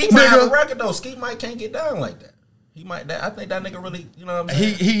me, Skeet might have a nigga. record though. Skeet might can't get down like that. He might. I think that nigga really. You know what I'm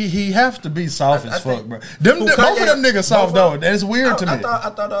saying? He have to be soft as fuck, bro. Both of Kanye, them niggas soft though. That's weird to me. I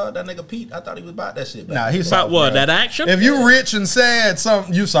thought that nigga Pete. I thought he was about that shit. Nah, he's About soft, what? bro. That action? If you rich and sad,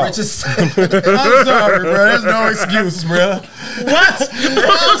 you soft. Rich and sad. I'm sorry, bro. There's no excuse, bro. What?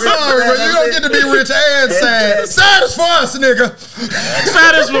 I'm sorry, bro. You don't get to be rich and sad. Sad is for us, nigga.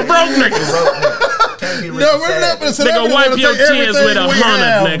 Sad is for broke niggas. Can't be rich No, and we're sad. not. Nigga, wipe your tears with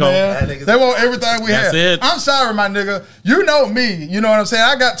 100, nigga. They want everything we have. That's it. I'm sorry, my nigga. You know me. You know what I'm saying?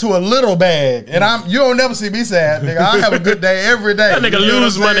 I got to a little bag, and you don't never see me sad, nigga. I have a good day every day. That nigga You know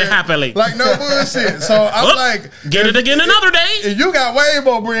lose what I'm money saying? happily. Like, no bullshit. So I'm like, Get it again another day. you got way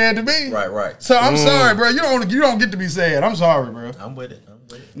more bread than me. Right. So I'm sorry, bro. You don't get to be sad. I'm sorry, bro. I'm with it.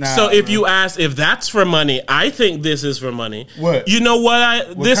 Nah, So if bro. you ask if that's for money, I think this is for money. What? You know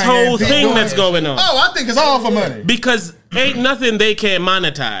what? This Kanye whole and Pete thing doing? that's going on. Oh, I think it's all for money. Because ain't nothing they can't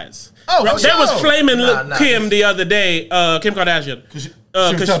monetize. Oh, for There was sure. flaming Nah. Kim the other day, Kim Kardashian. She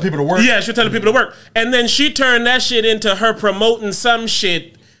was telling people to work. Yeah, she was telling people to work. And then she turned that shit into her promoting some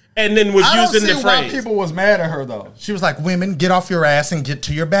shit and then was I don't using see the why phrase. people was mad at her though. She was like, "Women, get off your ass and get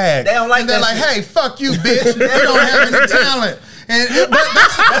to your bag." They don't like and they're that like, shit. "Hey, fuck you, bitch. You don't have any talent." But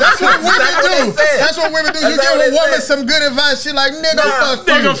that's what women That's what do. they said. That's what women do. You That's give what a they woman said. some good advice. She like, "Nigga, fuck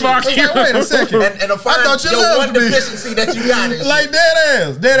you." Nigga, fuck It's you. like, wait a second. And to I find thought you your one loved me. deficiency that you got is Like dead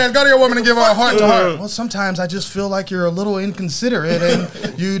ass. Go to your woman and give her a heart to heart. you. Well, sometimes I just feel like you're a little inconsiderate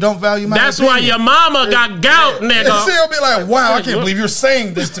and you don't value my That's opinion. why your mama got gout, And nigga. she'll be like, "Wow, I can't believe you're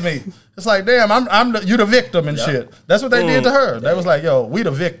saying this to me." It's like, damn, you the victim and shit. That's what they did to her. They was like, "Yo, we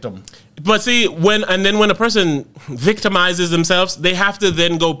the victim." But see, when a person victimizes themselves, they have to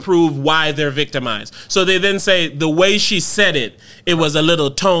then go prove why they're victimized. So they then say the way she said it was a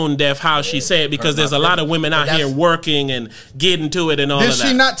little tone deaf how she said it because there's a lot of women out here working and getting to it and all Is of that.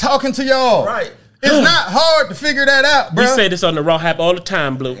 she not talking to y'all? right. It's not hard to figure that out, bro. We say this on the Raw Hap all the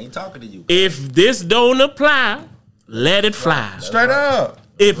time, Blue. Ain't talking to you. If this don't apply, let it fly. Straight up.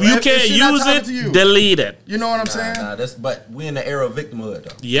 If you If can't she not use talking to it, you. delete it. You know what I'm saying? But we in the era of victimhood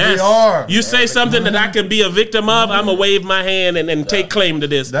though. Yes. We are. You say something that I can be a victim of, I'm going to wave my hand and take claim to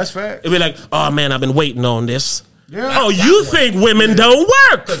this. That's fact. It'll be like, oh man, I've been waiting on this. Yeah. Oh, you think women don't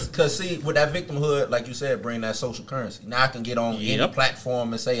work? Cause see, with that victimhood, like you said, bring that social currency. Now I can get on any Yep.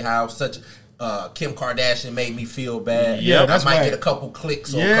 platform and say how such Kim Kardashian made me feel bad. Yeah, that's I might right. get a couple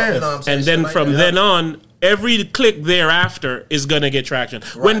clicks or Yes. a couple, you know what I'm saying? And then Shit like from that. then on, every click thereafter is going to get traction.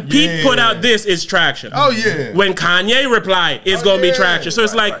 When Pete Yeah. put out this, it's traction. Oh, yeah. When Kanye replied, it's Oh, going to yeah. be traction. So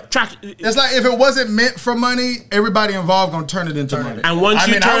it's Right, like right. traction. It's like if it wasn't meant for money, everybody involved gonna turn it into money. And once I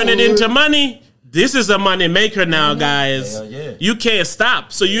you mean, turn I it would- into money, this is a money maker now, guys. Hell yeah. You can't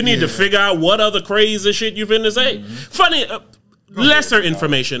stop. So you need to figure out what other crazy shit you finna say. Funny, lesser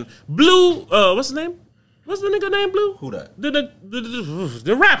information. Blue, what's his name? What's the nigga name, Blue? Who that?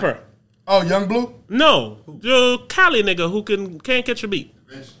 The rapper. Oh, Young Blue? No, the Cali nigga who can't catch a beat.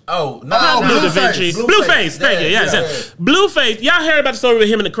 Oh, Oh, Blue Da Blueface. Vinci. Blueface, thank you. Yes, yes. Blueface. Y'all heard about the story with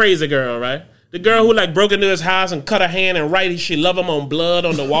him and the crazy girl, right? The girl who like broke into his house and cut her hand and write she love him on blood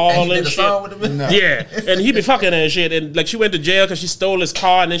on the wall And and, he did a shit. song with him? No. Yeah, and he be fucking her and shit. And like she went to jail because she stole his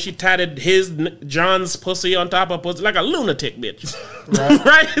car and then she tatted John's pussy on top of pussy like a lunatic bitch.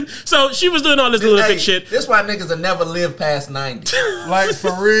 Right? So she was doing all this lunatic Hey, shit. This why niggas will never live past 90. Like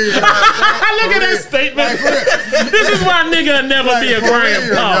for real. Look at that statement. This is why nigga never be a Like, for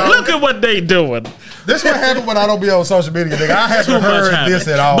grandpa. real, yo. Look at what they doing. This what happened when I don't be on social media, nigga. I haven't Too much heard happened. this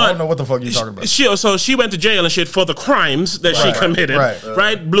at all. I But don't know what the fuck you talking about. So she went to jail and shit for the crimes that she Right, committed.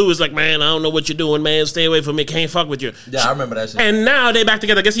 right. Blue is like, man, I don't know what you're doing, man. Stay away from me. Can't fuck with you. Yeah, I remember that shit. And now they back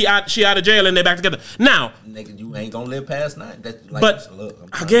together. I guess she out of jail and they back together. Now, Nigga, you ain't gonna live past 90. That's like, but look, I'm trying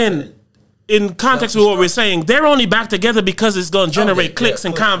to tell again, you. in context with what we're saying, they're only back together because it's going to generate yeah, clicks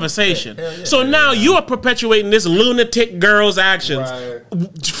and push. conversation. Hell yeah. So now you are perpetuating this lunatic girl's actions Right.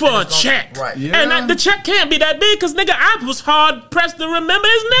 for a check. right. And the check can't be that big because, nigga, I was hard pressed to remember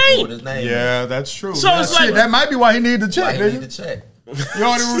his name. What his name? Yeah, that's true. So Yeah, it's like- shit, that might be why he needed the Why check, he need nigga. to check? You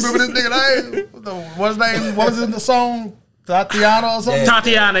don't even remember this nigga name? What's his name? What was in the song? Tatiana or something? Yeah.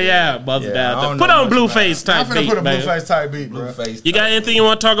 Tatiana, yeah. Buzz Yeah, down. I don't Put know on much Blueface I'm type finna beat, put a man. Blueface type beat, bro. Blueface. You got anything you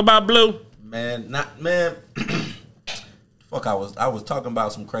want to talk about, Blue? Man, fuck, I was talking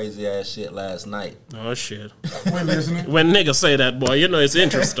about some crazy ass shit last night. Oh, shit. We listening. When niggas say that, boy, you know it's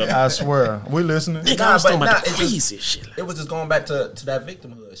interesting. I swear. We listening. Nigga, Nah, I was talking but about nah, the it just- crazy shit. It was just going back to that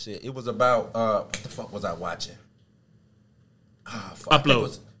victimhood shit. It was about what the fuck was I watching? Fuck.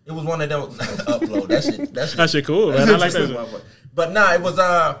 Upload. It was one of them upload. That shit cool, man. I like that shit. But nah, it was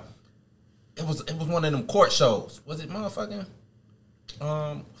one of them court shows. Was it motherfucking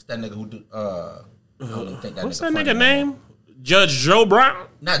what's that nigga who do I don't even think that What's nigga that nigga funny name? Judge Joe Brown?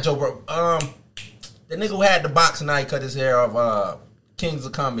 Not Joe Brown. The nigga who had the boxing night cut his hair off. Kings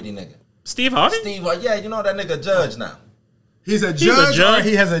of Comedy nigga. Steve Harvey? Steve, yeah, you know that nigga judge now. He's a judge or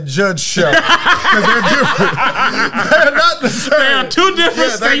he has a judge show? Because they're different. They're not the same. They are two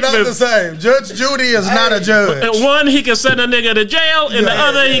different They're not the statements. same. Judge Judy is not a judge. And one, he can send a nigga to jail, and the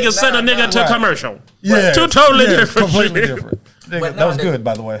other, he can send a nigga to commercial. Yeah, Two totally different completely shit. different. Nigga, But that was no, good,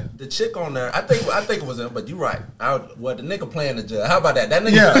 by the way. The chick on there, I think it was him, but you're right. The nigga playing the judge. How about that? That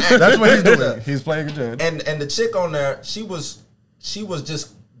nigga. Yeah, that's what he's doing. He's playing a judge. And the chick on there, she was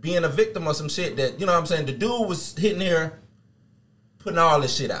just being a victim of some shit that, you know what I'm saying? The dude was hitting her, putting all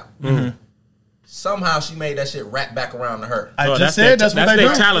this shit out. Mm-hmm. Somehow she made that shit wrap back around to her. I just said that's what they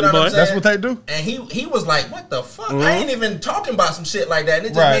do. Talent, you know boy. That's what they do. And he was like, what the fuck? I ain't even talking about some shit like that. And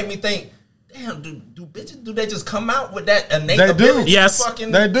it just made me think, damn, do bitches, do they just come out with that innate They do. ability? Yes.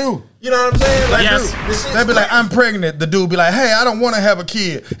 Fucking, They do. You know what I'm saying? Like, Yes. this shit's They be like, crazy. I'm pregnant. The dude be like, hey, I don't want to have a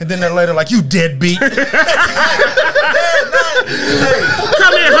kid. And then they're later like, you deadbeat. Come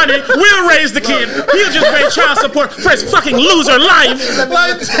here, honey. We'll raise the kid. He'll just pay child support for his fucking loser life.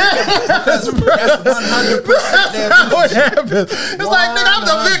 Like, That's 100% their what happens? It's like, nigga, I'm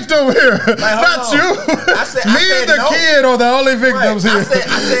the victim here. Not hold you. on. I said Me and the no. kid are the only victims I here. said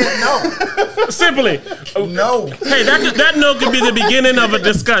Simply. no. Hey, that note could be the beginning of a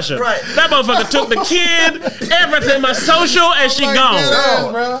discussion. Right. That motherfucker took the kid, everything, my social, and she Like, gone. dead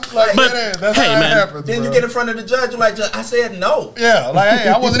ass, bro. Like, But, dead ass. That's hey, how man. it happens, Then bro. you get in front of the judge, you're like, I said no. Yeah, like, hey,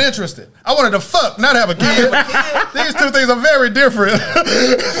 I wasn't interested. I wanted to fuck, not have a kid. These two things are very different.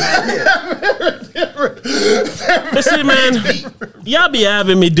 But see, man, y'all be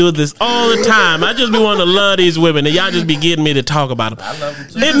having me do this all the time. I just be wanting to love these women, and y'all just be getting me to talk about them. I love you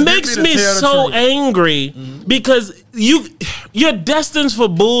too. It just makes get me me to tell the so truth. angry because you're destined for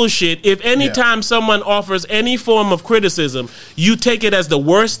bullshit. If anytime someone offers any form of criticism, you take it as the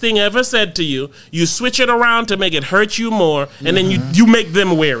worst thing ever said to you. You switch it around to make it hurt you more, and then you make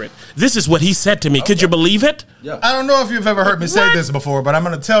them wear it. This is what he said to me. Could you believe it? Yeah. I don't know if you've ever heard me say this before, but I'm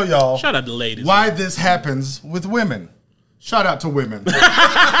going to tell y'all Shout out to ladies. why this happens with women. Shout out to women.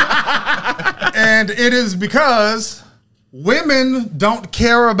 And it is because women don't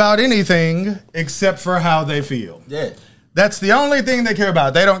care about anything except for how they feel. Yeah. That's the only thing they care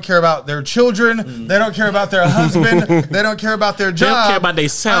about. They don't care about their children. They don't care about their husband. They don't care about their job. don't care about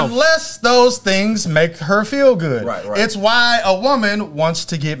theyself. Unless those things make her feel good. Right. It's why a woman wants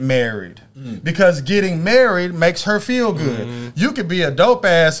to get married. Because getting married makes her feel good. You could be a dope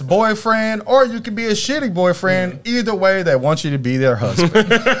ass boyfriend or you could be a shitty boyfriend. Either way, they want you to be their husband.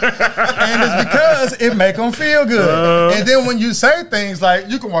 And it's because it make them feel good. And then when you say things like,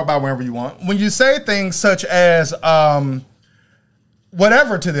 you can walk by wherever you want. When you say things such as,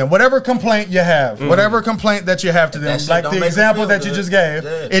 whatever to them, whatever complaint you have, whatever complaint that you have to them, That shit like don't the make example them feel that you good. just gave,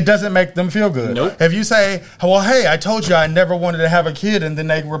 Yeah. it doesn't make them feel good. Nope. If you say, well, hey, I told you I never wanted to have a kid, and then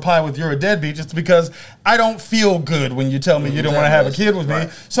they reply with, you're a deadbeat, just because I don't feel good when you tell me you don't want to have a kid with me. Right.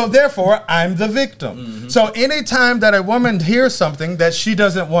 So therefore, I'm the victim. So anytime that a woman hears something that she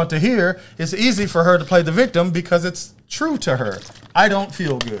doesn't want to hear, it's easy for her to play the victim because it's true to her. I don't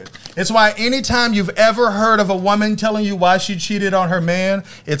feel good. It's why anytime you've ever heard of a woman telling you why she cheated on her man,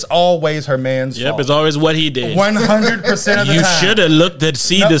 it's always her man's Yep, fault. it's always what he did. 100% of the You time. should have looked at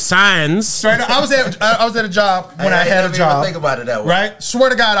see the signs. Straight up, I was at a job when I had a didn't even job. think about it that way. Right? Swear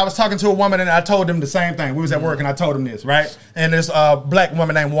to God, I was talking to a woman and I told him the same thing. We was at work and I told him this, right? And this black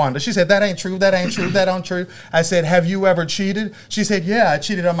woman named Wanda. She said, that ain't true, that ain't true, that ain't true. I said, have you ever cheated? She said, yeah, I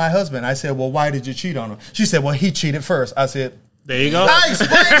cheated on my husband. I said, well, why did you cheat on him? She said, well, he cheated first. I said, There you go. I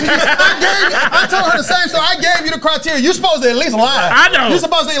explained to you. I told her the same. So I gave you the criteria. You're supposed to at least lie. I know. You're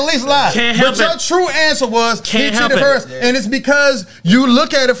supposed to at least lie. Can't help but your it. true answer was Can't he help cheated it. first, and it's because you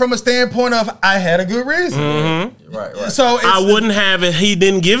look at it from a standpoint of I had a good reason. Right. So it's, I wouldn't have it. He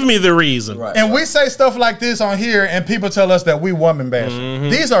didn't give me the reason. Right. and we say stuff like this on here, and people tell us that we woman bashing.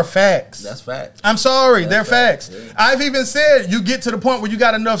 These are facts. That's fact. I'm sorry, they're facts, facts. yeah. I've even said you get to the point where you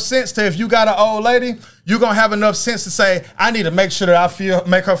got enough sense to if you got an old lady, you're gonna have enough sense to say, I need to make sure that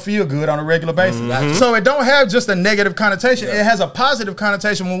make her feel good on a regular basis. So it don't have just a negative connotation. It has a positive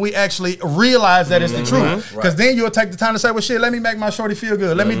connotation when we actually realize that it's the truth. Because then you'll take the time to say, well, shit, let me make my shorty feel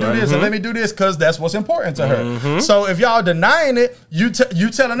good. Let me do this and let me do this because that's what's important to her. So if y'all denying it, you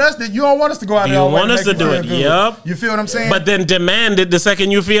telling us that you don't want us to go out there. You all want way us make to you do feel it. good. Yep. You feel what I'm saying? But then demand it the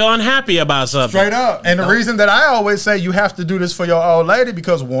second you feel unhappy about something. Straight up. And the reason that I always say you have to do this for your old lady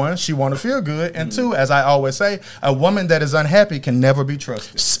because one, she want to feel good, and two, as I always say, a woman that is unhappy can never be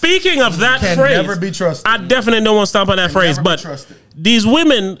trusted. Speaking of that Can phrase, never be trusted. I definitely don't want to stomp on that phrase, never be but trusted. these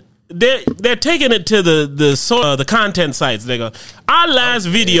women, they're taking it to the content sites. They go, our last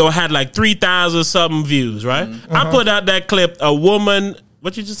video had like 3,000 something views, right? I put out that clip. A woman,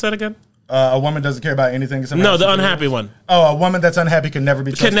 what you just said again? A woman doesn't care about anything. No, the unhappy one. Oh, a woman that's unhappy can never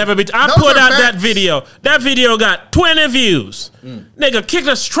be trusted. Can never be. I put out that video. That video got 20 views. Nigga kicked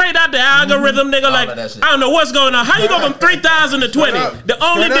us straight out the algorithm. Nigga, like, I don't know what's going on. How you go from 3,000 to 20? The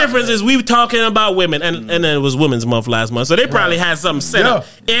only difference is we were talking about women, and then it was Women's Month last month, so they probably had something set up.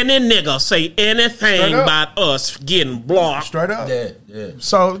 Any nigga say anything about us getting blocked. Straight up. Yeah.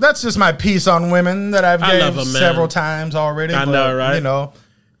 So that's just my piece on women that I've gave several times already. I know, right? You know,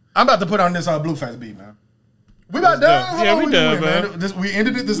 I'm about to put on this Blueface beat, man. We about done? Yeah, we done, man. We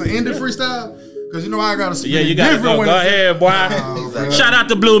ended it. This is an ended freestyle. Because you know I got to Yeah, you got to go. Go ahead, boy. Shout out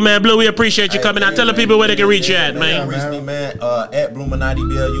to Blue, man. Blue, we appreciate you coming out. Tell the people where they can reach you at, man. Reach me, man. @Bluminati,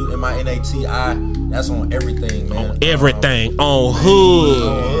 BLUMINATI. That's on everything, man. On everything. On Hood.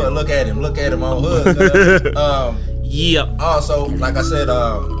 On Hood. Look at him on Hood. Yeah. Also, like I said,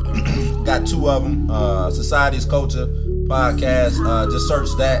 got 2 of them. Society's Culture podcast. Just search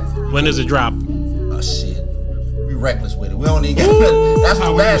that. When does it drop? Oh, shit. We reckless with it. We don't even got nothing. That's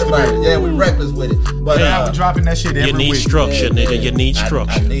what's bad about it. Yeah, we reckless with it. But I'm dropping that shit every week. You need structure, nigga. You need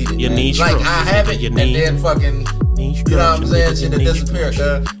structure. I need it. You need structure. Like, I have it, and then fucking, you know what I'm saying? Shit that disappeared,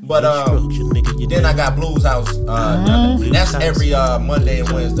 But then I got Blues House. That's every Monday and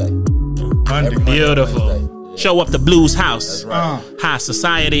Wednesday. Beautiful. Show up the Blues House. That's right. High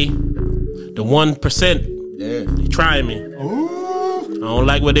Society. The 1%. Yeah. They trying me. Ooh. I don't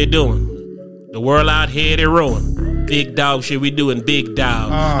like what they doing. The world out here, they ruin. Big dog shit, we doing big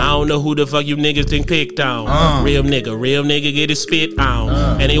dog. I don't know who the fuck you niggas think picked on. Real nigga get his spit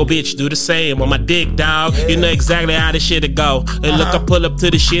on. And your bitch do the same on my dick, dog. You know exactly how this shit'll go. And look, I pull up to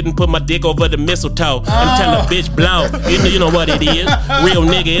the shit and put my dick over the mistletoe and tell a bitch blow. You know what it is. Real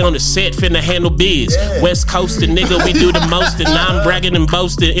nigga on the set finna handle biz. West Coastin' nigga, we do the most. And I'm bragging and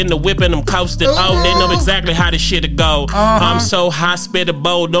boasting in the whip and I'm coasting. Oh, they know exactly how this shit'll go. I'm so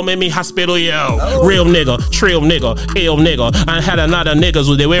hospitable, don't make me hospital, yo. Real nigga, trill nigga, ill nigga. I had a lot of niggas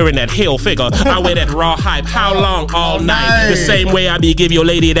who they wearing that hell figure. I wear that raw hype. How long? All night. The same way I be give your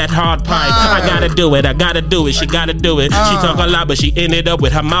lady that hard pipe. I gotta do it. She gotta do it. She talk a lot, but she ended up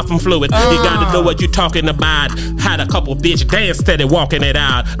with her mouth and fluid. You gotta know what you talking about. Had a couple bitch dance steady walking it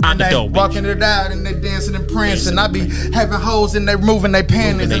out. On the dope. Walking it out and they dancing and prancing. I be having hoes and they moving they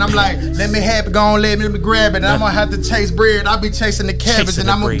panties. And I'm like, let me have it, go on, let me grab it. And I'm gonna have to chase bread. I be chasing the cabbage and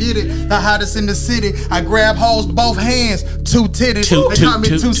I'm gonna get it. The hottest in the city. I grab hoes both hands, 2 titties. They call me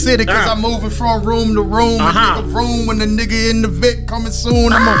 2 city cause I'm moving from room to room. Nigga room when the nigga in the Vic coming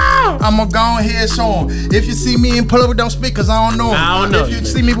soon. I'ma go ahead show him. If you see me in public, don't speak cause I don't know him. If you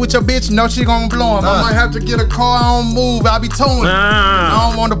see me with your bitch, know she gonna blow him. I might have to get a car, I don't move, I be towing. I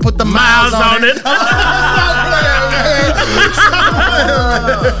don't wanna put the miles on it.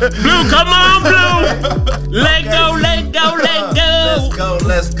 Blue, come on, Blue. Let go.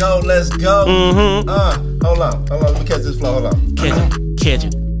 Let's go. Hold on. Let me catch this flow. Hold on. Catch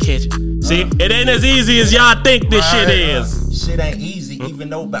it. See, it ain't as easy as y'all think this shit is. Shit ain't easy, even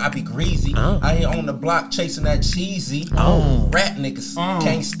though I be greasy. I ain't on the block chasing that cheesy. Rap niggas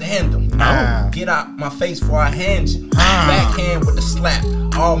can't stand them. Get out my face before I hand you. Backhand with the slap.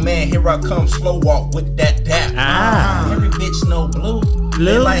 Oh man, here I come, slow walk with that dap. Every bitch know Blue.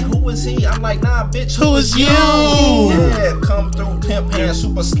 They like, who is he? I'm like, nah, bitch, who is you? Yeah, come through, pimp hand,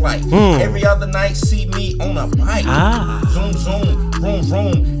 super slight. Every other night, see me on a bike. Zoom,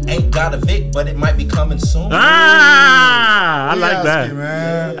 vroom. Ain't got a Vic, but it might be coming soon. I like that.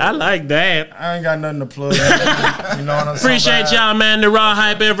 Man. I like that. I ain't got nothing to plug. You know what I'm saying? Appreciate y'all, man. The Raw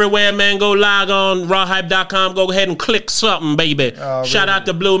Hype everywhere, man. Go log on rawhype.com. Go ahead and click something, baby. Shout out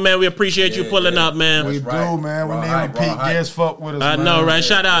to Blue, man. We appreciate you pulling up, man. We do, man. We need Pete Guest fuck with us. I know, right?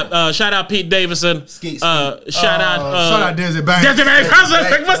 Shout out Pete Davidson. Shout out Desi Banks. Desi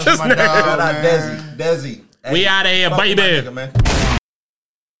Banks. What's his name? Shout out Desi. We out of here, baby.